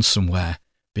ransomware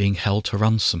being held to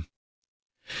ransom.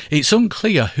 It's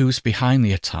unclear who's behind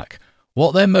the attack,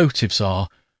 what their motives are,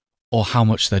 or how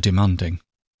much they're demanding.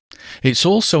 It's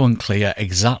also unclear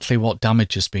exactly what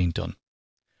damage has been done.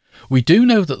 We do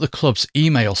know that the club's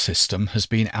email system has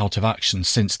been out of action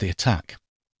since the attack.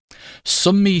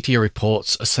 Some media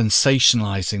reports are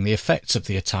sensationalising the effects of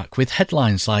the attack with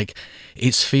headlines like,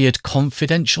 "It's feared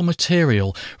confidential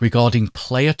material regarding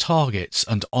player targets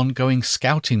and ongoing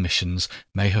scouting missions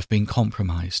may have been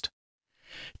compromised."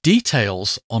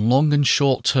 Details on long and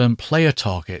short-term player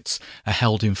targets are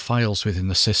held in files within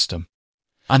the system.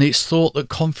 And it's thought that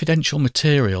confidential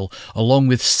material, along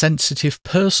with sensitive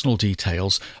personal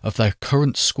details of their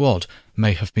current squad,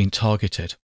 may have been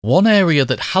targeted. One area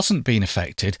that hasn't been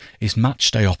affected is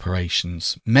matchday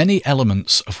operations, many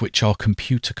elements of which are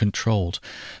computer controlled.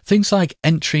 Things like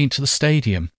entry into the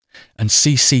stadium and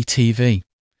CCTV.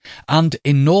 And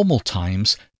in normal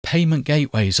times, payment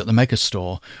gateways at the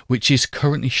megastore, which is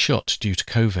currently shut due to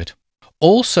COVID.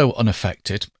 Also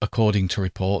unaffected, according to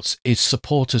reports, is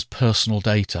supporters' personal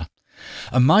data.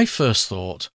 And my first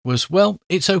thought was, well,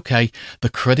 it's okay. The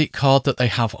credit card that they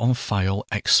have on file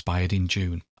expired in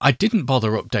June. I didn't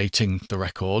bother updating the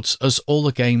records as all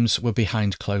the games were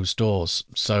behind closed doors,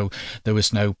 so there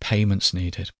was no payments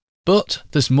needed. But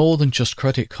there's more than just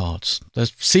credit cards.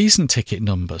 There's season ticket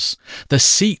numbers, there's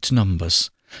seat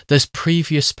numbers, there's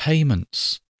previous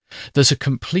payments. There's a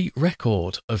complete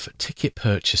record of ticket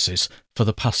purchases for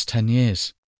the past 10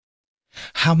 years.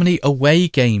 How many away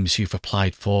games you've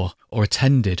applied for or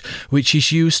attended, which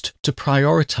is used to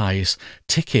prioritise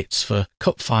tickets for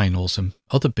cup finals and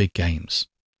other big games.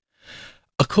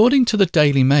 According to the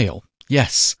Daily Mail,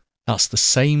 yes, that's the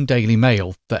same Daily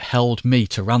Mail that held me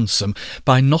to ransom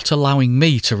by not allowing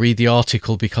me to read the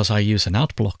article because I use an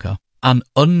ad blocker, an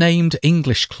unnamed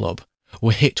English club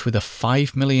were hit with a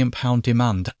 £5 million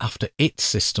demand after its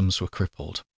systems were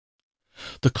crippled.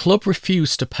 The club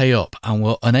refused to pay up and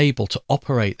were unable to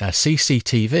operate their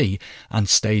CCTV and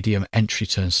stadium entry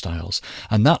turnstiles,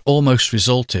 and that almost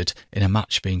resulted in a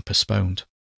match being postponed.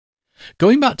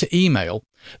 Going back to email,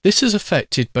 this has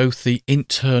affected both the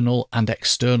internal and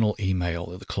external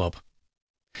email of the club,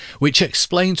 which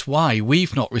explains why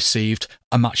we've not received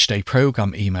a matchday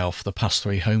programme email for the past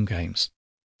 3 home games.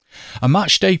 A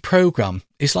matchday programme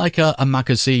is like a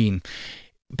magazine.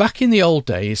 Back in the old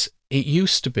days, it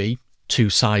used to be 2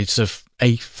 sides of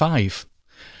A5,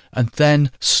 and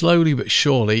then slowly but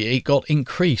surely it got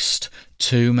increased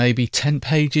to maybe 10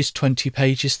 pages, 20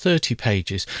 pages, 30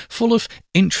 pages, full of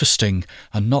interesting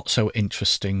and not so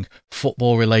interesting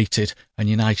football related and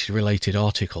United related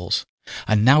articles.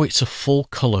 And now it's a full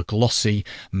colour glossy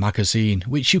magazine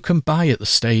which you can buy at the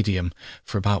stadium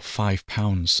for about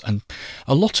 £5, and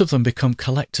a lot of them become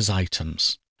collector's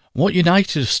items. What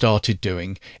United have started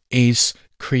doing is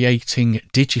creating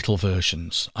digital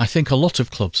versions. I think a lot of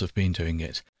clubs have been doing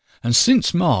it. And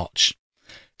since March,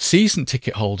 season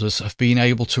ticket holders have been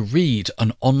able to read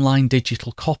an online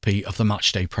digital copy of the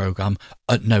matchday programme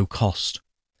at no cost.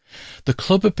 The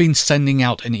club have been sending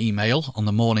out an email on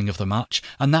the morning of the match,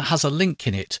 and that has a link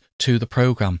in it to the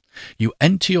programme. You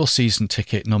enter your season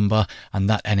ticket number and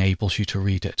that enables you to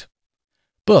read it.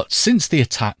 But since the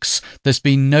attacks, there's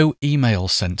been no emails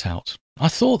sent out. I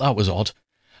thought that was odd,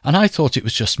 and I thought it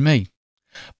was just me.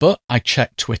 But I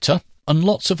checked Twitter, and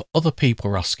lots of other people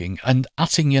were asking and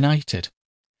 @ing United.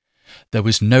 There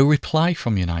was no reply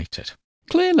from United.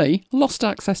 Clearly, lost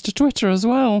access to Twitter as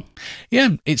well.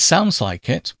 Yeah, it sounds like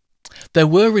it. There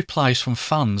were replies from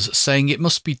fans saying it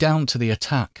must be down to the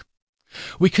attack.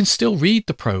 We can still read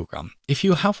the programme. If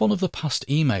you have one of the past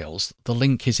emails, the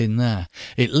link is in there.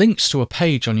 It links to a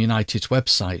page on United's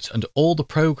website, and all the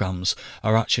programmes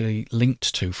are actually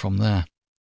linked to from there.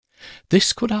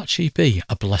 This could actually be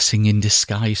a blessing in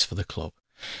disguise for the club,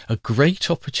 a great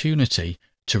opportunity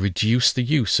to reduce the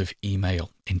use of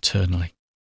email internally.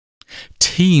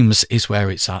 Teams is where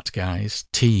it's at, guys.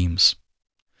 Teams.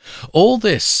 All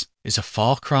this is a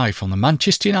far cry from the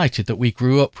Manchester United that we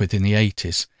grew up with in the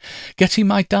 80s. Getting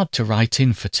my dad to write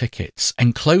in for tickets,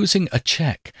 enclosing a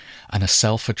cheque and a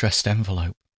self-addressed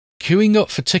envelope. Queuing up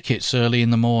for tickets early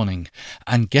in the morning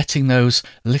and getting those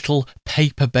little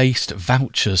paper-based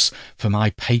vouchers for my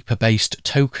paper-based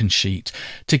token sheet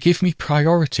to give me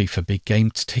priority for big game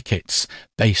tickets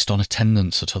based on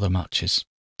attendance at other matches.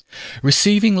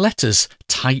 Receiving letters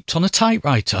typed on a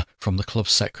typewriter from the club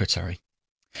secretary.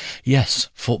 Yes,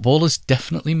 football has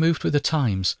definitely moved with the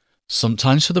times,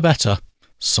 sometimes for the better,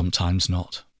 sometimes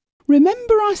not.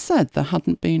 Remember I said there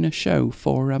hadn't been a show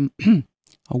for a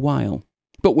while,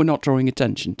 but we're not drawing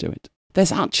attention to it.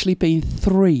 There's actually been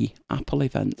 3 Apple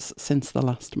events since the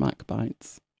last Mac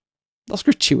Bites. That's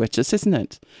gratuitous, isn't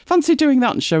it? Fancy doing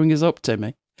that and showing us up,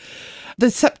 Timmy. The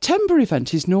September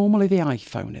event is normally the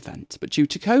iPhone event, but due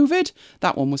to COVID,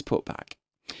 that one was put back.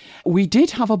 We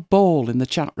did have a ball in the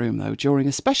chat room, though, during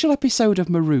a special episode of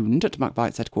Marooned at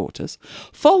MacBites headquarters,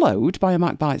 followed by a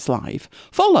MacBites Live,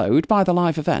 followed by the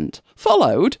live event,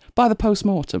 followed by the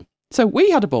post-mortem. So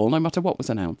we had a ball no matter what was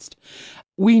announced.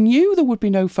 We knew there would be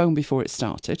no phone before it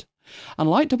started, and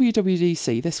like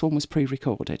WWDC, this one was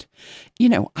pre-recorded. You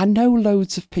know, I know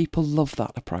loads of people love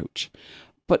that approach,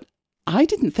 but I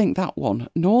didn't think that one,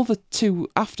 nor the 2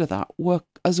 after that, were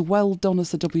as well done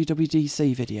as the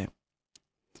WWDC video.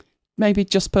 Maybe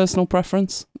just personal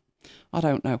preference? I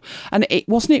don't know. And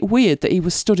wasn't it weird that he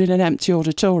was stood in an empty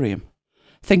auditorium,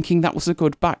 thinking that was a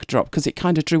good backdrop, because it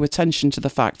kind of drew attention to the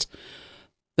fact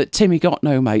that Timmy Got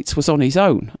No Mates was on his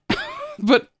own.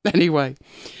 But anyway,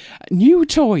 new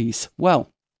toys.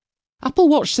 Well, Apple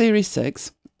Watch Series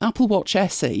 6, Apple Watch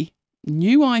SE,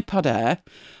 new iPad Air,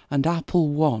 and Apple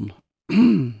One.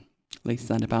 At least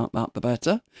then about that, the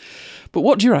better. But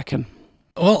what do you reckon?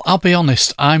 Well, I'll be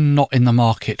honest, I'm not in the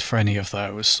market for any of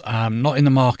those. I'm not in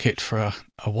the market for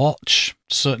a watch,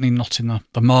 certainly not in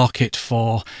the market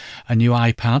for a new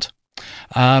iPad.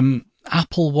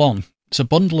 Apple One, it's a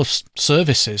bundle of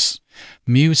services: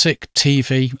 music,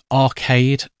 TV,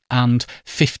 arcade, and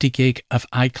 50 gig of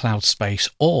iCloud space,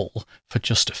 all for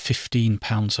just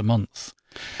 £15 a month.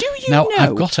 Do you Now, know,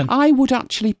 I've got I would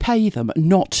actually pay them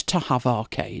not to have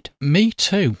arcade. Me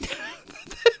too.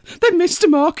 They missed a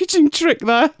marketing trick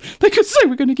there. They could say,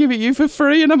 we're going to give it you for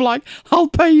free, and I'm like, I'll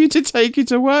pay you to take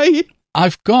it away.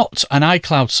 I've got an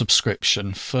iCloud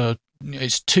subscription for,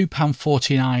 it's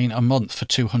 £2.49 a month for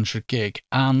 200 gig,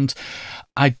 and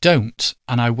I don't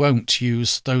and I won't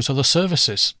use those other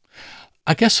services.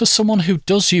 I guess for someone who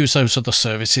does use those other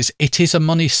services, it is a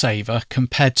money saver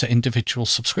compared to individual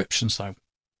subscriptions, though.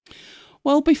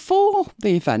 Well, before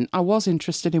the event, I was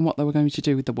interested in what they were going to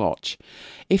do with the watch.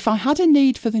 If I had a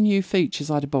need for the new features,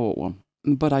 I'd have bought one,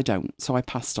 but I don't, so I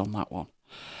passed on that one.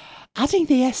 Adding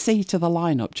the SE to the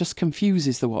lineup just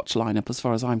confuses the watch lineup as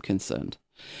far as I'm concerned.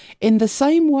 In the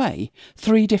same way,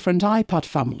 3 different iPad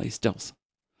families does.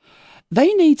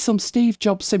 They need some Steve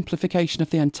Jobs simplification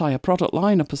of the entire product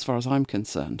lineup as far as I'm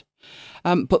concerned.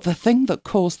 But the thing that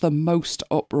caused the most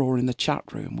uproar in the chat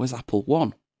room was Apple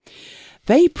One.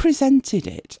 They presented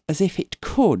it as if it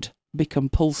could be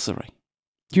compulsory.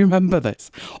 Do you remember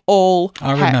this? All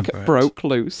heck broke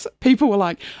loose. People were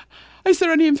like, is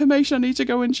there any information I need to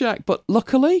go and check? But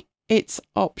luckily, it's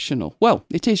optional. Well,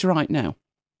 it is right now.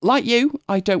 Like you,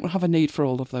 I don't have a need for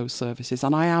all of those services,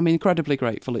 and I am incredibly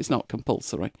grateful it's not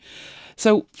compulsory.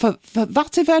 So for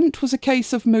that event was a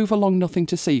case of move along, nothing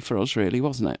to see for us, really,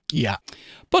 wasn't it? Yeah.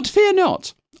 But fear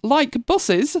not, like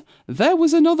buses, there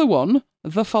was another one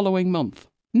the following month.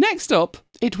 Next up,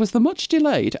 it was the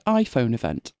much-delayed iPhone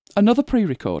event, another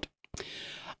pre-record.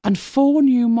 And 4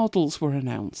 new models were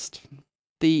announced.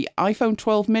 The iPhone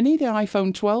 12 mini, the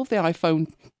iPhone 12, the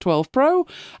iPhone 12 Pro,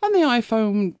 and the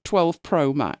iPhone 12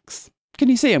 Pro Max. Can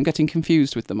you see I'm getting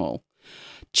confused with them all?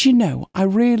 Do you know, I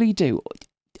really do.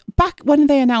 Back when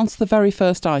they announced the very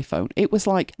first iPhone, it was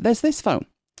like, there's this phone.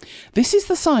 This is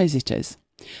the size it is.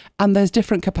 And there's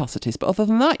different capacities. But other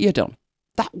than that, you're done.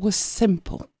 That was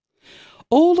simple.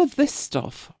 All of this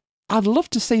stuff, I'd love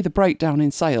to see the breakdown in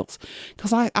sales,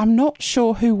 because I'm not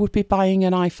sure who would be buying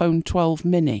an iPhone 12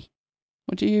 mini.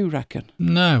 What do you reckon?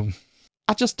 No.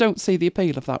 I just don't see the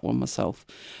appeal of that one myself.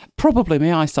 Probably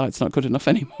my eyesight's not good enough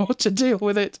anymore to deal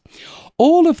with it.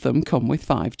 All of them come with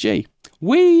 5G.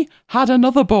 We had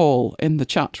another ball in the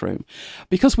chat room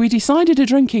because we decided a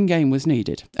drinking game was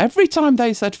needed. Every time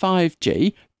they said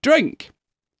 5G, drink.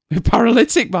 We were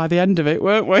paralytic by the end of it,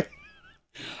 weren't we?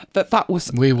 That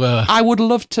was... We were. I would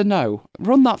love to know.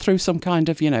 Run that through some kind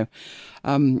of,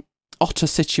 otter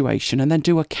situation and then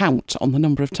do a count on the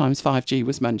number of times 5G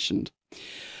was mentioned.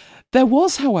 There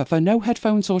was, however, no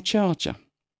headphones or charger,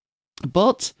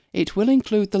 but it will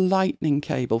include the lightning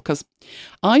cable, because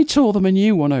I tore them a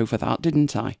new one over that,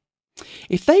 didn't I?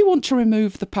 If they want to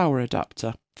remove the power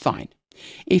adapter, fine.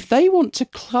 If they want to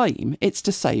claim it's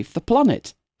to save the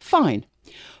planet, fine.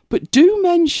 But do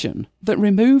mention that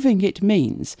removing it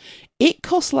means it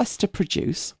costs less to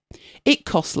produce, it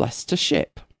costs less to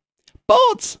ship,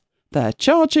 but they're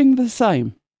charging the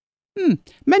same.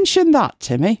 Mention that,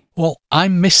 Timmy. Well, I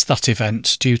missed that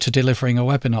event due to delivering a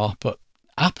webinar, but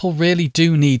Apple really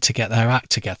do need to get their act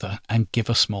together and give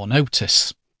us more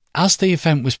notice. As the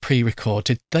event was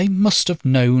pre-recorded, they must have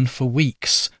known for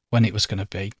weeks when it was going to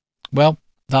be. Well,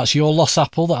 that's your loss,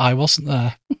 Apple, that I wasn't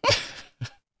there.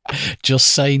 Just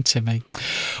saying, Timmy.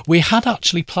 We had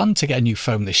actually planned to get a new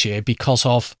phone this year because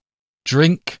of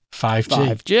drink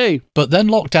 5G. But then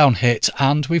lockdown hit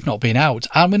and we've not been out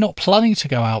and we're not planning to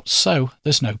go out, so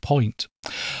there's no point.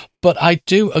 But I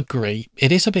do agree,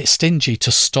 it is a bit stingy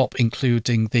to stop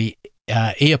including the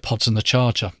earpods and the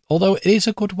charger, although it is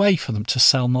a good way for them to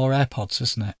sell more AirPods,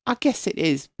 isn't it? I guess it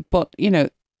is, but,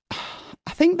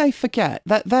 I think they forget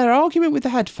that their argument with the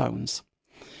headphones,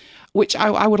 which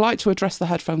I would like to address the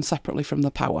headphones separately from the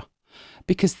power,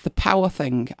 because the power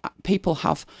thing, people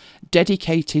have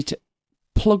dedicated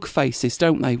plug faces,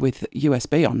 don't they, with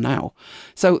USB on now.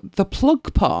 So the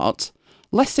plug part,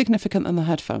 less significant than the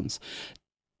headphones.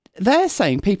 They're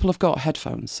saying people have got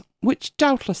headphones, which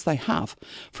doubtless they have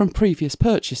from previous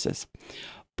purchases.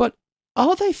 But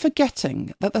are they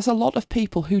forgetting that there's a lot of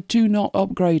people who do not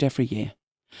upgrade every year?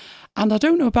 And I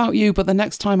don't know about you, but the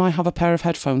next time I have a pair of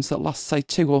headphones that lasts, say,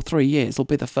 2 or 3 years will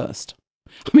be the first.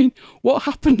 I mean, what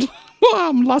happened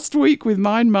last week with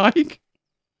mine, Mike?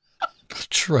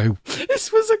 True.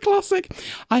 This was a classic.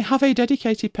 I have a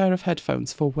dedicated pair of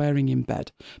headphones for wearing in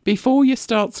bed. Before you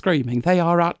start screaming, they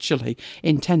are actually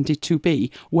intended to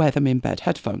be wear them in bed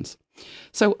headphones.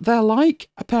 So they're like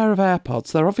a pair of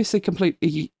AirPods. They're obviously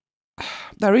completely...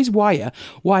 There is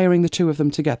wiring the two of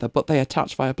them together, but they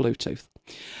attach via Bluetooth.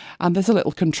 And there's a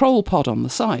little control pod on the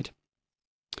side.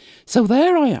 So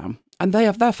there I am, and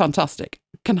they're fantastic.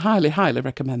 Can highly, highly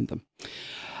recommend them.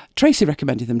 Tracy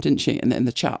recommended them, didn't she, in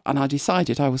the chat? And I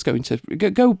decided I was going to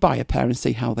go buy a pair and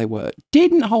see how they were.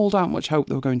 Didn't hold out much hope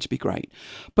they were going to be great,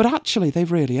 but actually they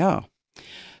really are.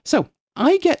 So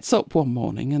I gets up one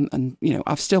morning and you know,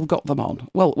 I've still got them on.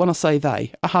 Well, when I say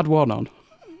they, I had one on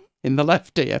in the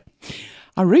left ear.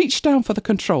 I reached down for the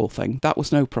control thing. That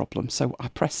was no problem. So I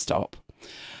pressed stop.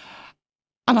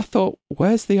 And I thought,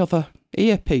 where's the other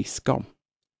earpiece gone?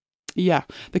 Yeah,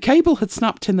 the cable had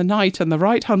snapped in the night and the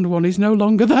right-hand one is no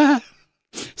longer there.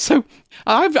 So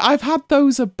I've had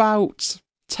those about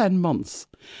 10 months.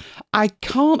 I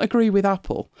can't agree with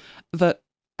Apple that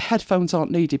headphones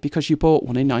aren't needed because you bought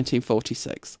one in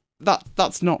 1946.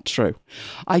 That's not true.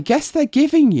 I guess they're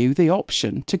giving you the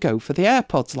option to go for the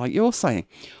AirPods, like you're saying,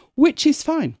 which is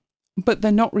fine. But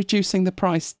they're not reducing the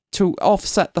price to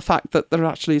offset the fact that there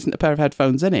actually isn't a pair of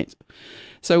headphones in it.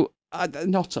 So,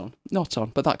 not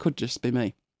on, but that could just be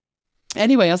me.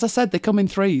 Anyway, as I said, they come in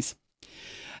threes.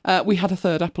 We had a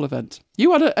third Apple event.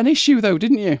 You had an issue though,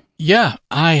 didn't you? Yeah,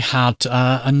 I had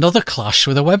another clash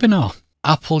with a webinar.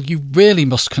 Apple, you really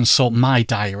must consult my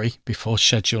diary before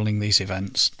scheduling these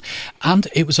events. And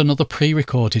it was another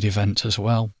pre-recorded event as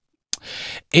well.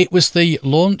 It was the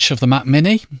launch of the Mac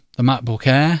Mini, the MacBook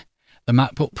Air, the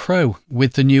MacBook Pro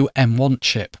with the new M1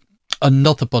 chip.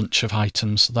 Another bunch of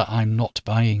items that I'm not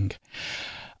buying.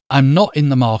 I'm not in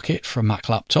the market for a Mac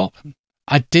laptop.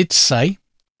 I did say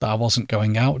that I wasn't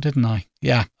going out, didn't I?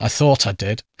 Yeah, I thought I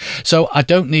did. So I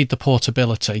don't need the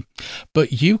portability.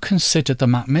 But you considered the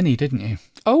Mac Mini, didn't you?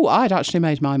 Oh, I'd actually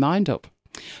made my mind up.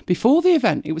 Before the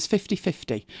event, it was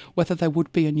 50-50 whether there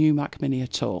would be a new Mac Mini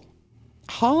at all.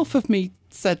 Half of me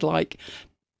said, like,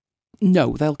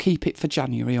 no, they'll keep it for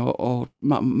January or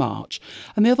March.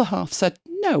 And the other half said,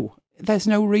 no, there's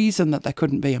no reason that there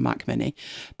couldn't be a Mac Mini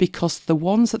because the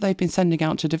ones that they've been sending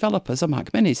out to developers are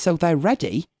Mac Minis, so they're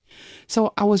ready.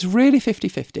 So I was really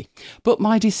 50-50. But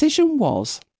my decision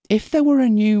was, if there were a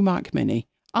new Mac Mini,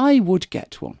 I would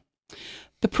get one.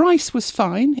 The price was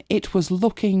fine. It was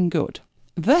looking good.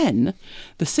 Then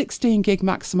the 16 gig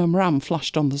maximum RAM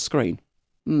flashed on the screen.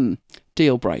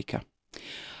 Deal breaker.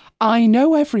 I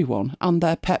know everyone and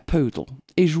their pet poodle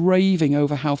is raving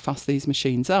over how fast these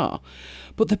machines are,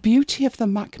 but the beauty of the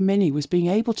Mac Mini was being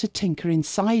able to tinker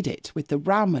inside it with the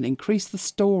RAM and increase the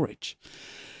storage.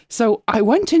 So I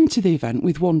went into the event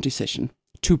with one decision,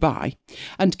 to buy,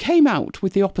 and came out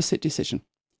with the opposite decision.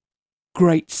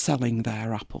 Great selling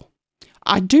there, Apple.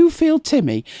 I do feel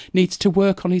Timmy needs to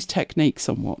work on his technique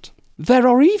somewhat. There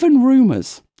are even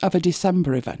rumours of a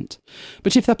December event,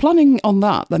 but if they're planning on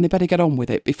that, then they better get on with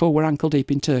it before we're ankle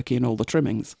deep in turkey and all the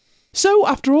trimmings. So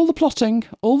after all the plotting,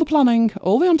 all the planning,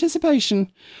 all the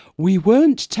anticipation, we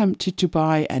weren't tempted to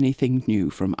buy anything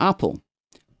new from Apple.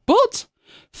 But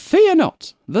fear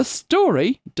not, the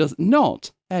story does not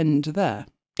end there.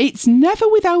 It's never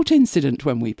without incident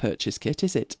when we purchase kit,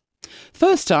 is it?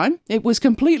 First time, it was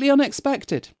completely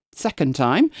unexpected. Second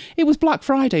time, it was Black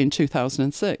Friday in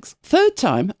 2006. Third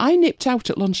time, I nipped out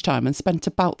at lunchtime and spent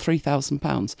about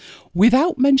 £3,000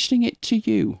 without mentioning it to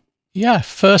you. Yeah,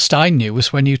 first I knew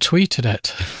was when you tweeted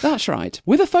it. That's right,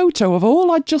 with a photo of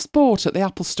all I'd just bought at the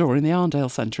Apple store in the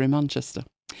Arndale Centre in Manchester.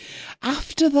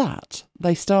 After that,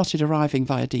 they started arriving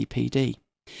via DPD.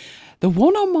 The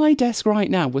one on my desk right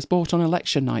now was bought on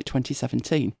election night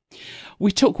 2017.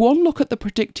 We took one look at the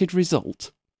predicted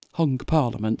result, hung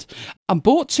Parliament, and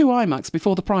bought 2 iMacs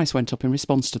before the price went up in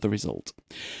response to the result.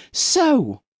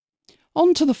 So,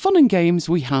 on to the fun and games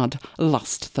we had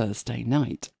last Thursday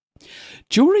night.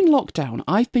 During lockdown,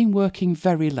 I've been working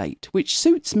very late, which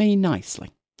suits me nicely.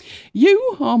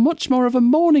 You are much more of a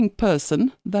morning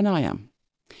person than I am.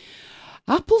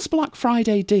 Apple's Black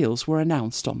Friday deals were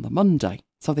announced on the Monday,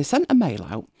 so they sent a mail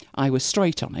out. I was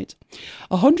straight on it.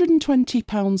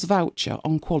 £120 voucher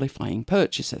on qualifying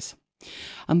purchases.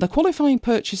 And the qualifying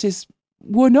purchases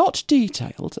were not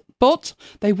detailed, but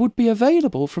they would be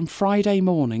available from Friday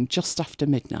morning just after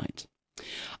midnight.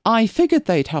 I figured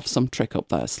they'd have some trick up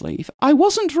their sleeve. I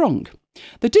wasn't wrong.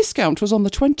 The discount was on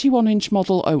the 21-inch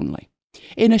model only,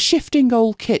 in a shifting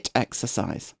old kit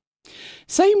exercise.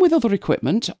 Same with other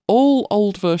equipment, all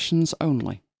old versions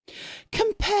only.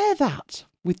 Compare that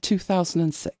with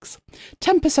 2006.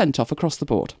 10% off across the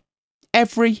board.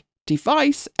 Every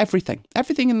device, everything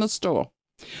in the store.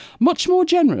 Much more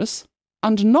generous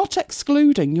and not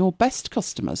excluding your best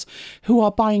customers who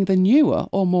are buying the newer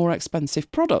or more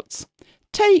expensive products.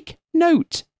 Take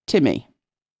note, Timmy.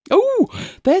 Oh,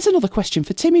 there's another question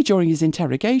for Timmy during his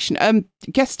interrogation.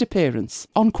 Guest appearance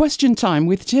on Question Time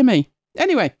with Timmy.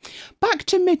 Anyway, back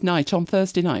to midnight on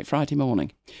Thursday night, Friday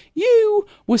morning. You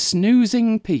were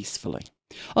snoozing peacefully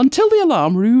until the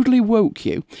alarm rudely woke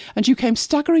you and you came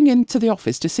staggering into the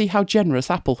office to see how generous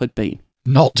Apple had been.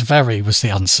 Not very was the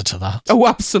answer to that. Oh,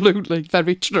 absolutely.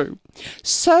 Very true.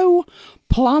 So,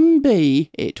 plan B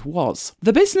it was.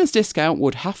 The business discount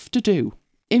would have to do.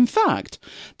 In fact,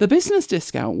 the business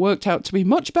discount worked out to be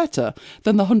much better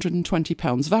than the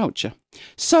 £120 voucher.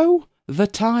 So, the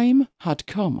time had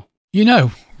come. You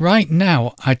know, right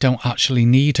now I don't actually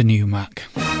need a new Mac.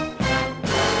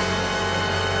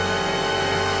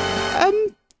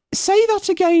 Say that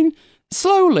again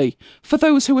slowly for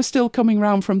those who are still coming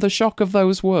round from the shock of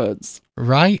those words.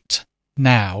 Right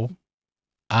now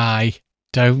I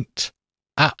don't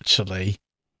actually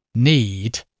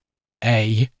need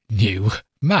a new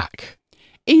Mac.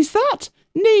 Is that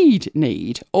need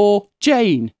or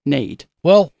Jane need?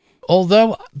 Well,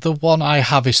 although the one I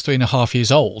have is 3.5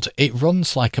 years old, it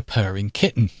runs like a purring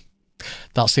kitten.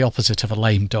 That's the opposite of a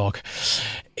lame dog.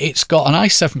 It's got an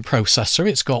i7 processor,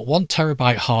 it's got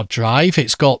 1TB hard drive,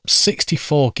 it's got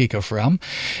 64 gig of RAM,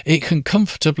 it can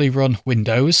comfortably run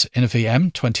Windows in a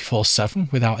VM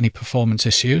 24/7 without any performance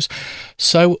issues.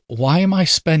 So why am I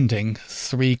spending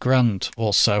 £3,000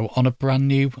 or so on a brand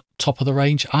new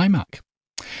top-of-the-range iMac?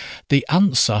 The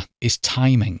answer is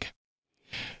timing.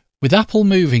 With Apple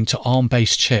moving to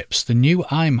ARM-based chips, the new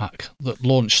iMac that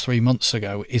launched 3 months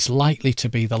ago is likely to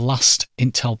be the last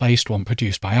Intel-based one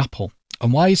produced by Apple.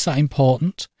 And why is that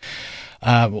important?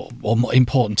 Or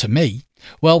important to me?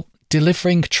 Well,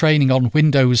 delivering training on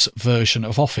Windows version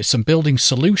of Office and building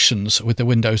solutions with the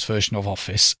Windows version of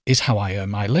Office is how I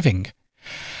earn my living.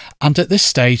 And at this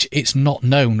stage, it's not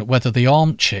known whether the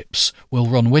ARM chips will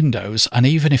run Windows, and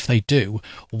even if they do,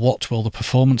 what will the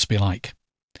performance be like?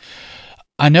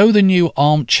 I know the new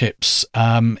ARM chips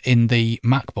in the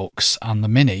MacBooks and the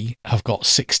Mini have got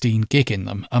 16 gig in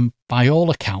them, and by all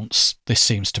accounts, this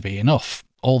seems to be enough.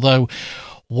 Although,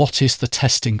 what is the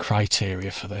testing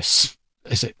criteria for this?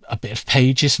 Is it a bit of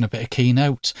Pages and a bit of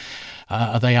Keynote?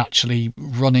 Are they actually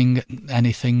running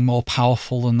anything more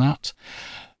powerful than that?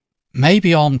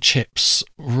 Maybe ARM chips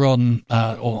run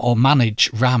or manage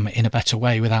RAM in a better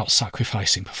way without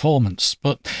sacrificing performance.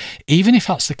 But even if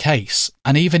that's the case,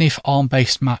 and even if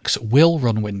ARM-based Macs will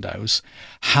run Windows,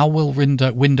 how will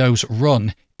Windows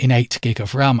run in 8 gig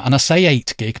of RAM? And I say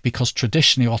 8 gig because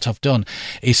traditionally what I've done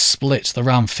is split the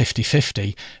RAM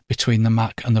 50-50 between the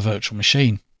Mac and the virtual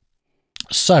machine.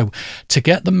 So to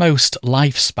get the most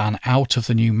lifespan out of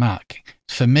the new Mac,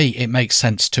 for me, it makes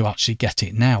sense to actually get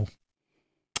it now.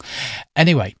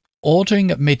 Anyway, ordering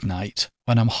at midnight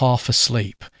when I'm half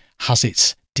asleep has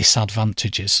its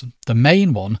disadvantages. The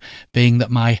main one being that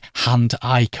my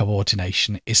hand-eye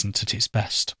coordination isn't at its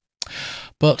best.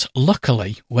 But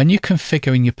luckily, when you're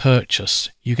configuring your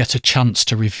purchase, you get a chance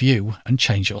to review and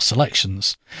change your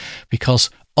selections,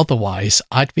 because otherwise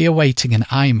I'd be awaiting an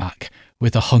iMac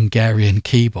with a Hungarian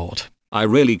keyboard. I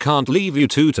really can't leave you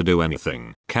two to do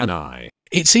anything, can I?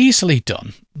 It's easily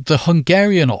done. The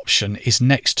Hungarian option is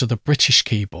next to the British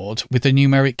keyboard with the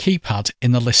numeric keypad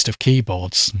in the list of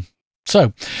keyboards.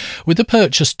 So, with the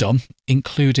purchase done,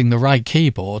 including the right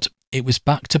keyboard, it was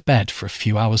back to bed for a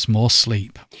few hours more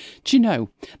sleep. Do you know,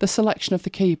 the selection of the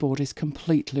keyboard is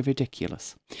completely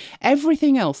ridiculous.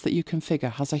 Everything else that you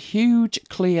configure has a huge,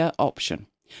 clear option.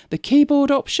 The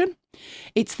keyboard option?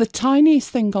 It's the tiniest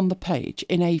thing on the page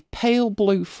in a pale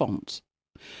blue font.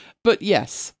 But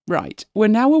yes, right, we're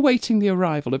now awaiting the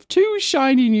arrival of 2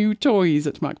 shiny new toys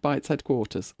at MacBytes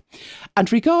headquarters.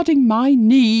 And regarding my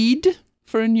need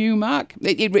for a new Mac,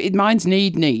 mine's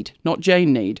need, not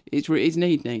Jane need. It's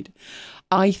need.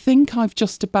 I think I've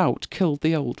just about killed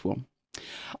the old one.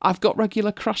 I've got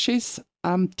regular crashes.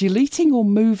 Deleting or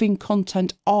moving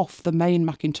content off the main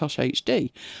Macintosh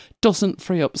HD doesn't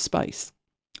free up space.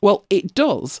 Well, it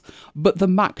does, but the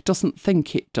Mac doesn't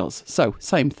think it does. So,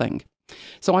 same thing.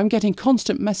 So I'm getting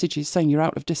constant messages saying you're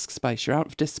out of disk space, you're out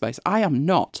of disk space. I am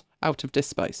not out of disk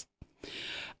space.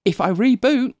 If I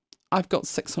reboot, I've got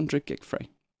 600 gig free.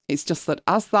 It's just that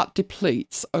as that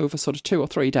depletes over sort of 2 or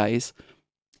 3 days,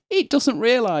 it doesn't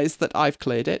realise that I've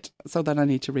cleared it, so then I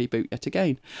need to reboot yet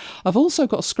again. I've also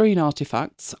got screen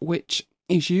artifacts, which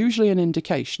is usually an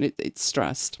indication it's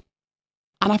stressed.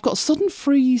 And I've got sudden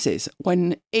freezes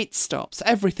when it stops,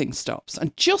 everything stops.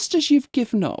 And just as you've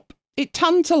given up, It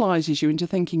tantalises you into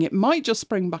thinking it might just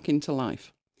spring back into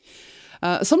life.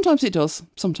 Sometimes it does,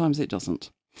 sometimes it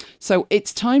doesn't. So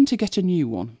it's time to get a new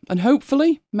one and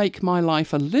hopefully make my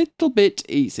life a little bit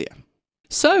easier.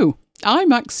 So,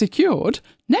 iMac secured.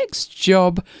 Next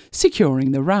job,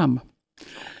 securing the RAM.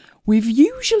 We've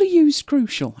usually used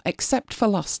Crucial, except for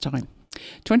last time,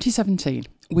 2017.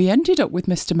 We ended up with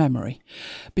Mr. Memory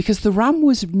because the RAM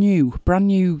was new, brand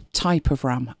new type of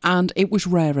RAM, and it was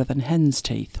rarer than hen's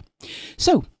teeth.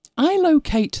 So I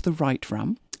locate the right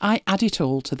RAM, I add it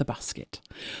all to the basket.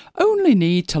 Only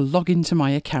need to log into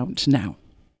my account now.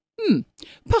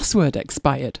 Password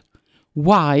expired.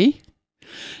 Why?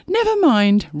 Never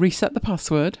mind, reset the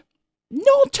password.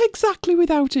 Not exactly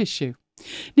without issue.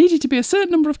 Needed to be a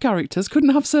certain number of characters,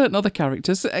 couldn't have certain other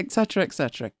characters, etc,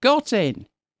 etc. Got in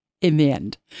the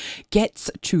end.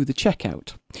 Gets to the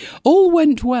checkout. All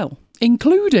went well,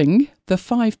 including the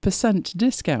 5%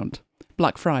 discount,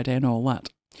 Black Friday and all that,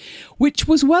 which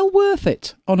was well worth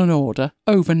it on an order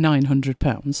over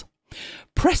 £900.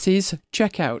 Presses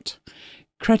checkout.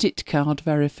 Credit card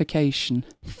verification.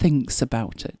 Thinks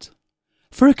about it.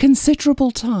 For a considerable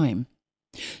time.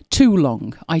 Too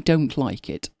long. I don't like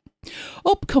it.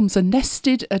 Up comes a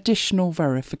nested additional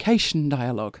verification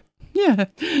dialogue. Yeah,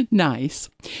 nice.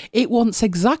 It wants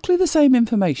exactly the same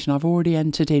information I've already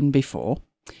entered in before,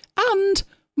 and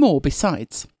more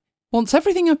besides. Wants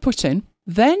everything I've put in,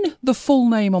 then the full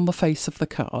name on the face of the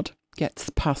card, gets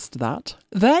past that,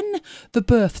 then the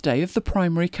birthday of the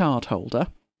primary card holder,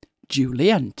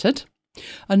 duly entered,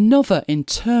 another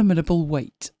interminable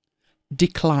wait,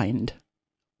 declined.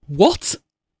 What?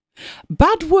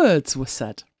 Bad words were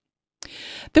said.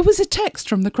 There was a text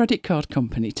from the credit card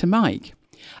company to Mike.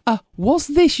 Was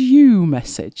this you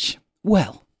message?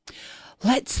 Well,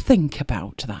 let's think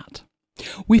about that.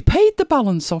 We paid the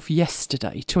balance off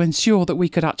yesterday to ensure that we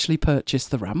could actually purchase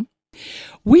the RAM.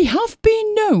 We have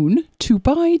been known to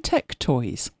buy tech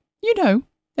toys,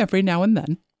 every now and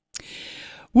then.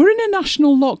 We're in a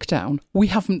national lockdown. We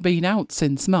haven't been out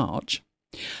since March.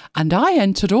 And I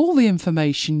entered all the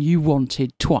information you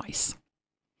wanted twice.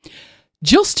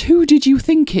 Just who did you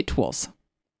think it was?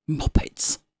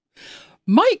 Muppets.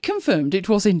 Mike confirmed it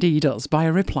was indeed us by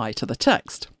a reply to the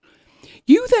text.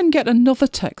 You then get another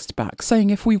text back saying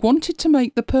if we wanted to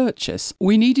make the purchase,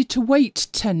 we needed to wait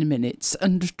 10 minutes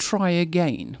and try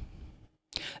again.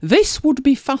 This would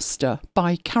be faster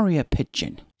by carrier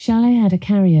pigeon. Shall I add a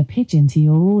carrier pigeon to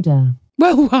your order?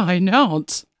 Well, why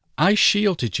not? I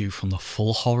shielded you from the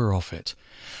full horror of it.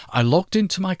 I logged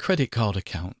into my credit card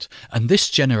account and this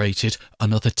generated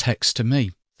another text to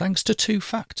me, thanks to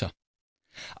two-factor.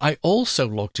 I also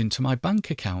logged into my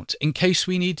bank account in case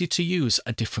we needed to use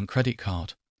a different credit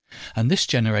card. And this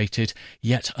generated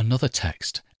yet another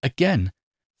text, again,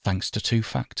 thanks to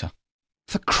two-factor.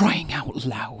 For crying out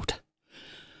loud.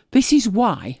 This is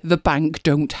why the bank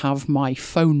don't have my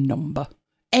phone number.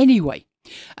 Anyway,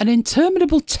 an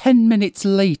interminable 10 minutes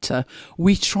later,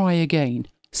 we try again.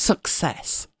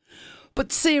 Success.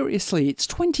 But seriously, it's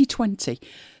 2020.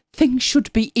 Things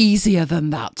should be easier than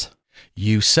that.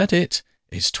 You said it.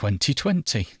 It's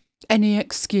 2020. Any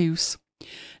excuse.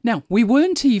 Now, we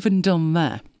weren't even done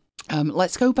there.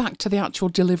 Let's go back to the actual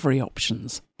delivery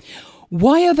options.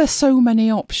 Why are there so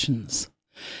many options?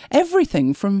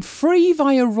 Everything from free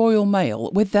via Royal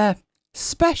Mail with their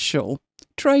special,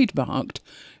 trademarked,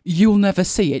 you'll never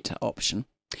see it option,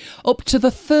 up to the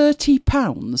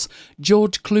 £30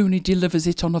 George Clooney delivers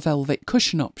it on a velvet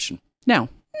cushion option. Now,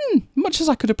 much as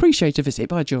I could appreciate a visit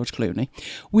by George Clooney,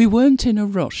 we weren't in a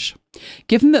rush,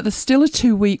 given that there's still a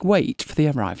 2-week wait for the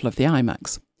arrival of the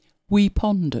iMacs. We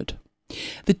pondered.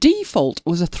 The default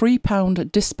was a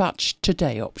 £3 dispatch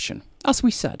today option. As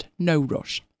we said, no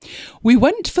rush. We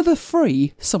went for the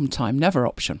free sometime never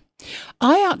option.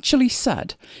 I actually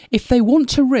said if they want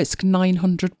to risk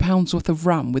 £900 worth of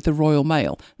RAM with the Royal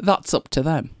Mail, that's up to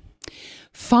them.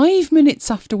 5 minutes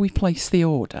after we placed the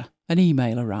order, an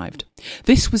email arrived.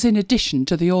 This was in addition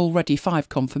to the already 5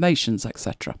 confirmations,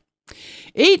 etc.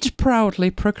 It proudly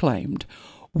proclaimed,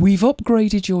 "We've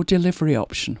upgraded your delivery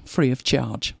option free of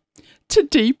charge to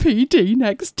DPD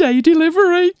next day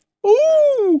delivery."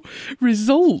 Ooh!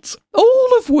 Result.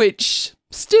 All of which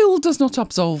still does not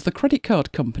absolve the credit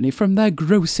card company from their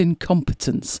gross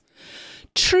incompetence.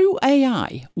 True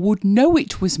AI would know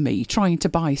it was me trying to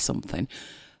buy something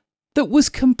that was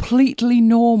completely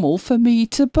normal for me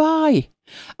to buy.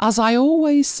 As I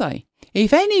always say,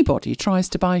 if anybody tries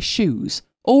to buy shoes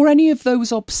or any of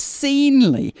those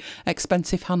obscenely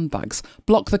expensive handbags,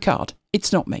 block the card.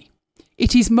 It's not me.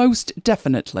 It is most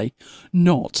definitely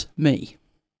not me.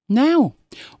 Now,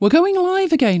 we're going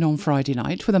live again on Friday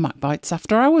night with the MacBites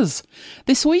After Hours.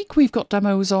 This week we've got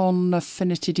demos on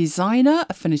Affinity Designer,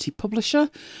 Affinity Publisher,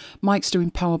 Mike's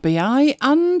doing Power BI,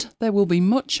 and there will be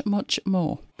much, much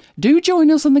more. Do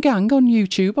join us and the gang on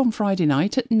YouTube on Friday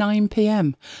night at 9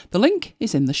 p.m. The link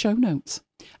is in the show notes.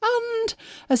 And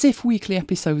as if weekly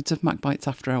episodes of MacBites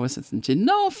After Hours isn't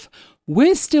enough,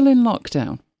 we're still in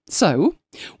lockdown. So,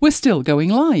 we're still going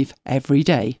live every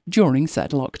day during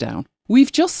said lockdown.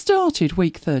 We've just started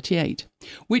week 38,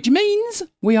 which means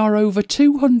we are over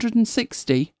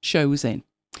 260 shows in.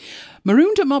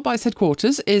 Marooned at MacBites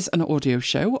headquarters is an audio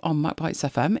show on MacBites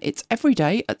FM. It's every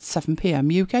day at 7 p.m.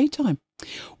 UK time.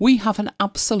 We have an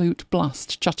absolute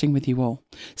blast chatting with you all.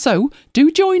 So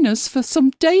do join us for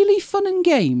some daily fun and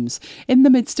games in the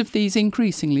midst of these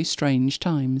increasingly strange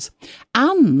times.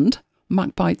 And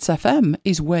MacBites FM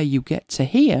is where you get to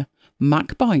hear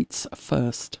MacBites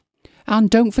first.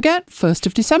 And don't forget, 1st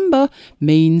of December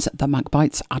means the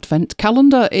MacBites Advent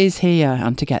Calendar is here.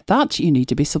 And to get that, you need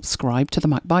to be subscribed to the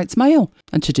MacBites Mail.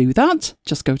 And to do that,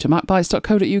 just go to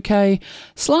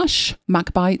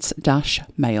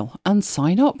macbites.co.uk/macbites-mail and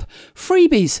sign up.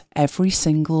 Freebies every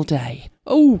single day.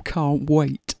 Oh, can't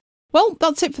wait. Well,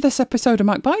 that's it for this episode of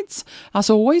MacBites. As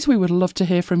always, we would love to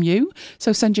hear from you,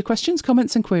 so send your questions,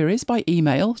 comments and queries by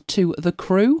email to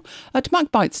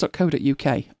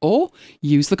thecrew@macbites.co.uk or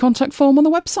use the contact form on the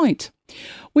website.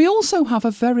 We also have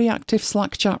a very active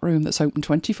Slack chat room that's open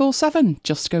 24/7.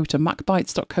 Just go to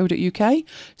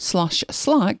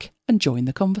macbites.co.uk/Slack and join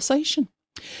the conversation.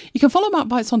 You can follow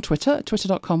MacBites on Twitter at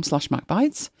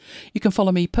twitter.com/MacBites. You can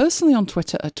follow me personally on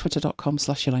Twitter at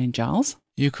twitter.com/Elaine Giles.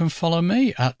 You can follow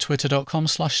me at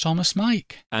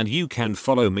twitter.com/ThomasMike. And you can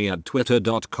follow me at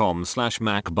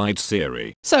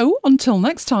twitter.com/MacBitesSiri. So, until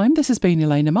next time, this has been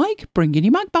Elaine and Mike bringing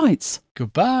you MacBites.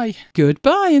 Goodbye.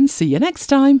 Goodbye and see you next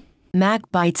time.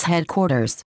 MacBites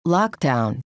headquarters,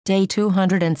 lockdown, day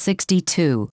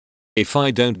 262. If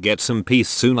I don't get some peace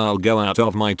soon, I'll go out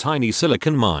of my tiny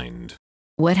silicon mind.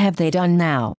 What have they done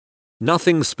now?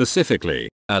 Nothing specifically,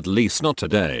 at least not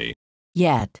today.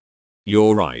 Yet.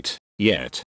 You're right,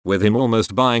 yet, with him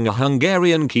almost buying a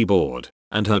Hungarian keyboard,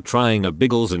 and her trying a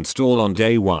Biggles install on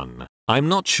day one, I'm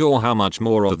not sure how much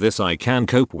more of this I can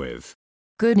cope with.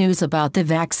 Good news about the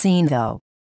vaccine though.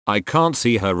 I can't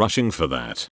see her rushing for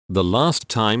that. The last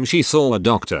time she saw a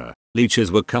doctor,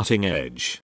 leeches were cutting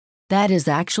edge. That is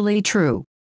actually true.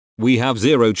 We have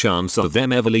zero chance of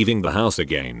them ever leaving the house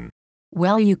again.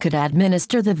 Well, you could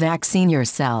administer the vaccine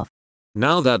yourself.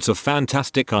 Now that's a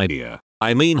fantastic idea.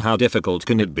 I mean, how difficult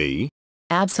can it be?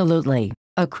 Absolutely.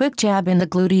 A quick jab in the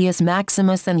gluteus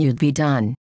maximus and you'd be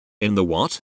done. In the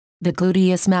what? The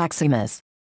gluteus maximus.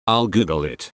 I'll Google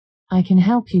it. I can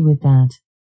help you with that.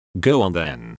 Go on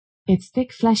then. Its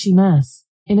thick fleshy mass,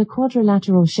 in a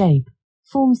quadrilateral shape,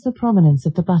 forms the prominence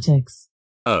of the buttocks.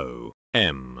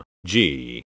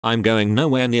 OMG. I'm going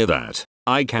nowhere near that,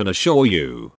 I can assure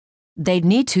you. They'd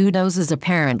need 2 doses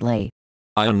apparently.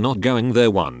 I am not going there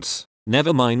once,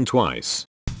 never mind twice.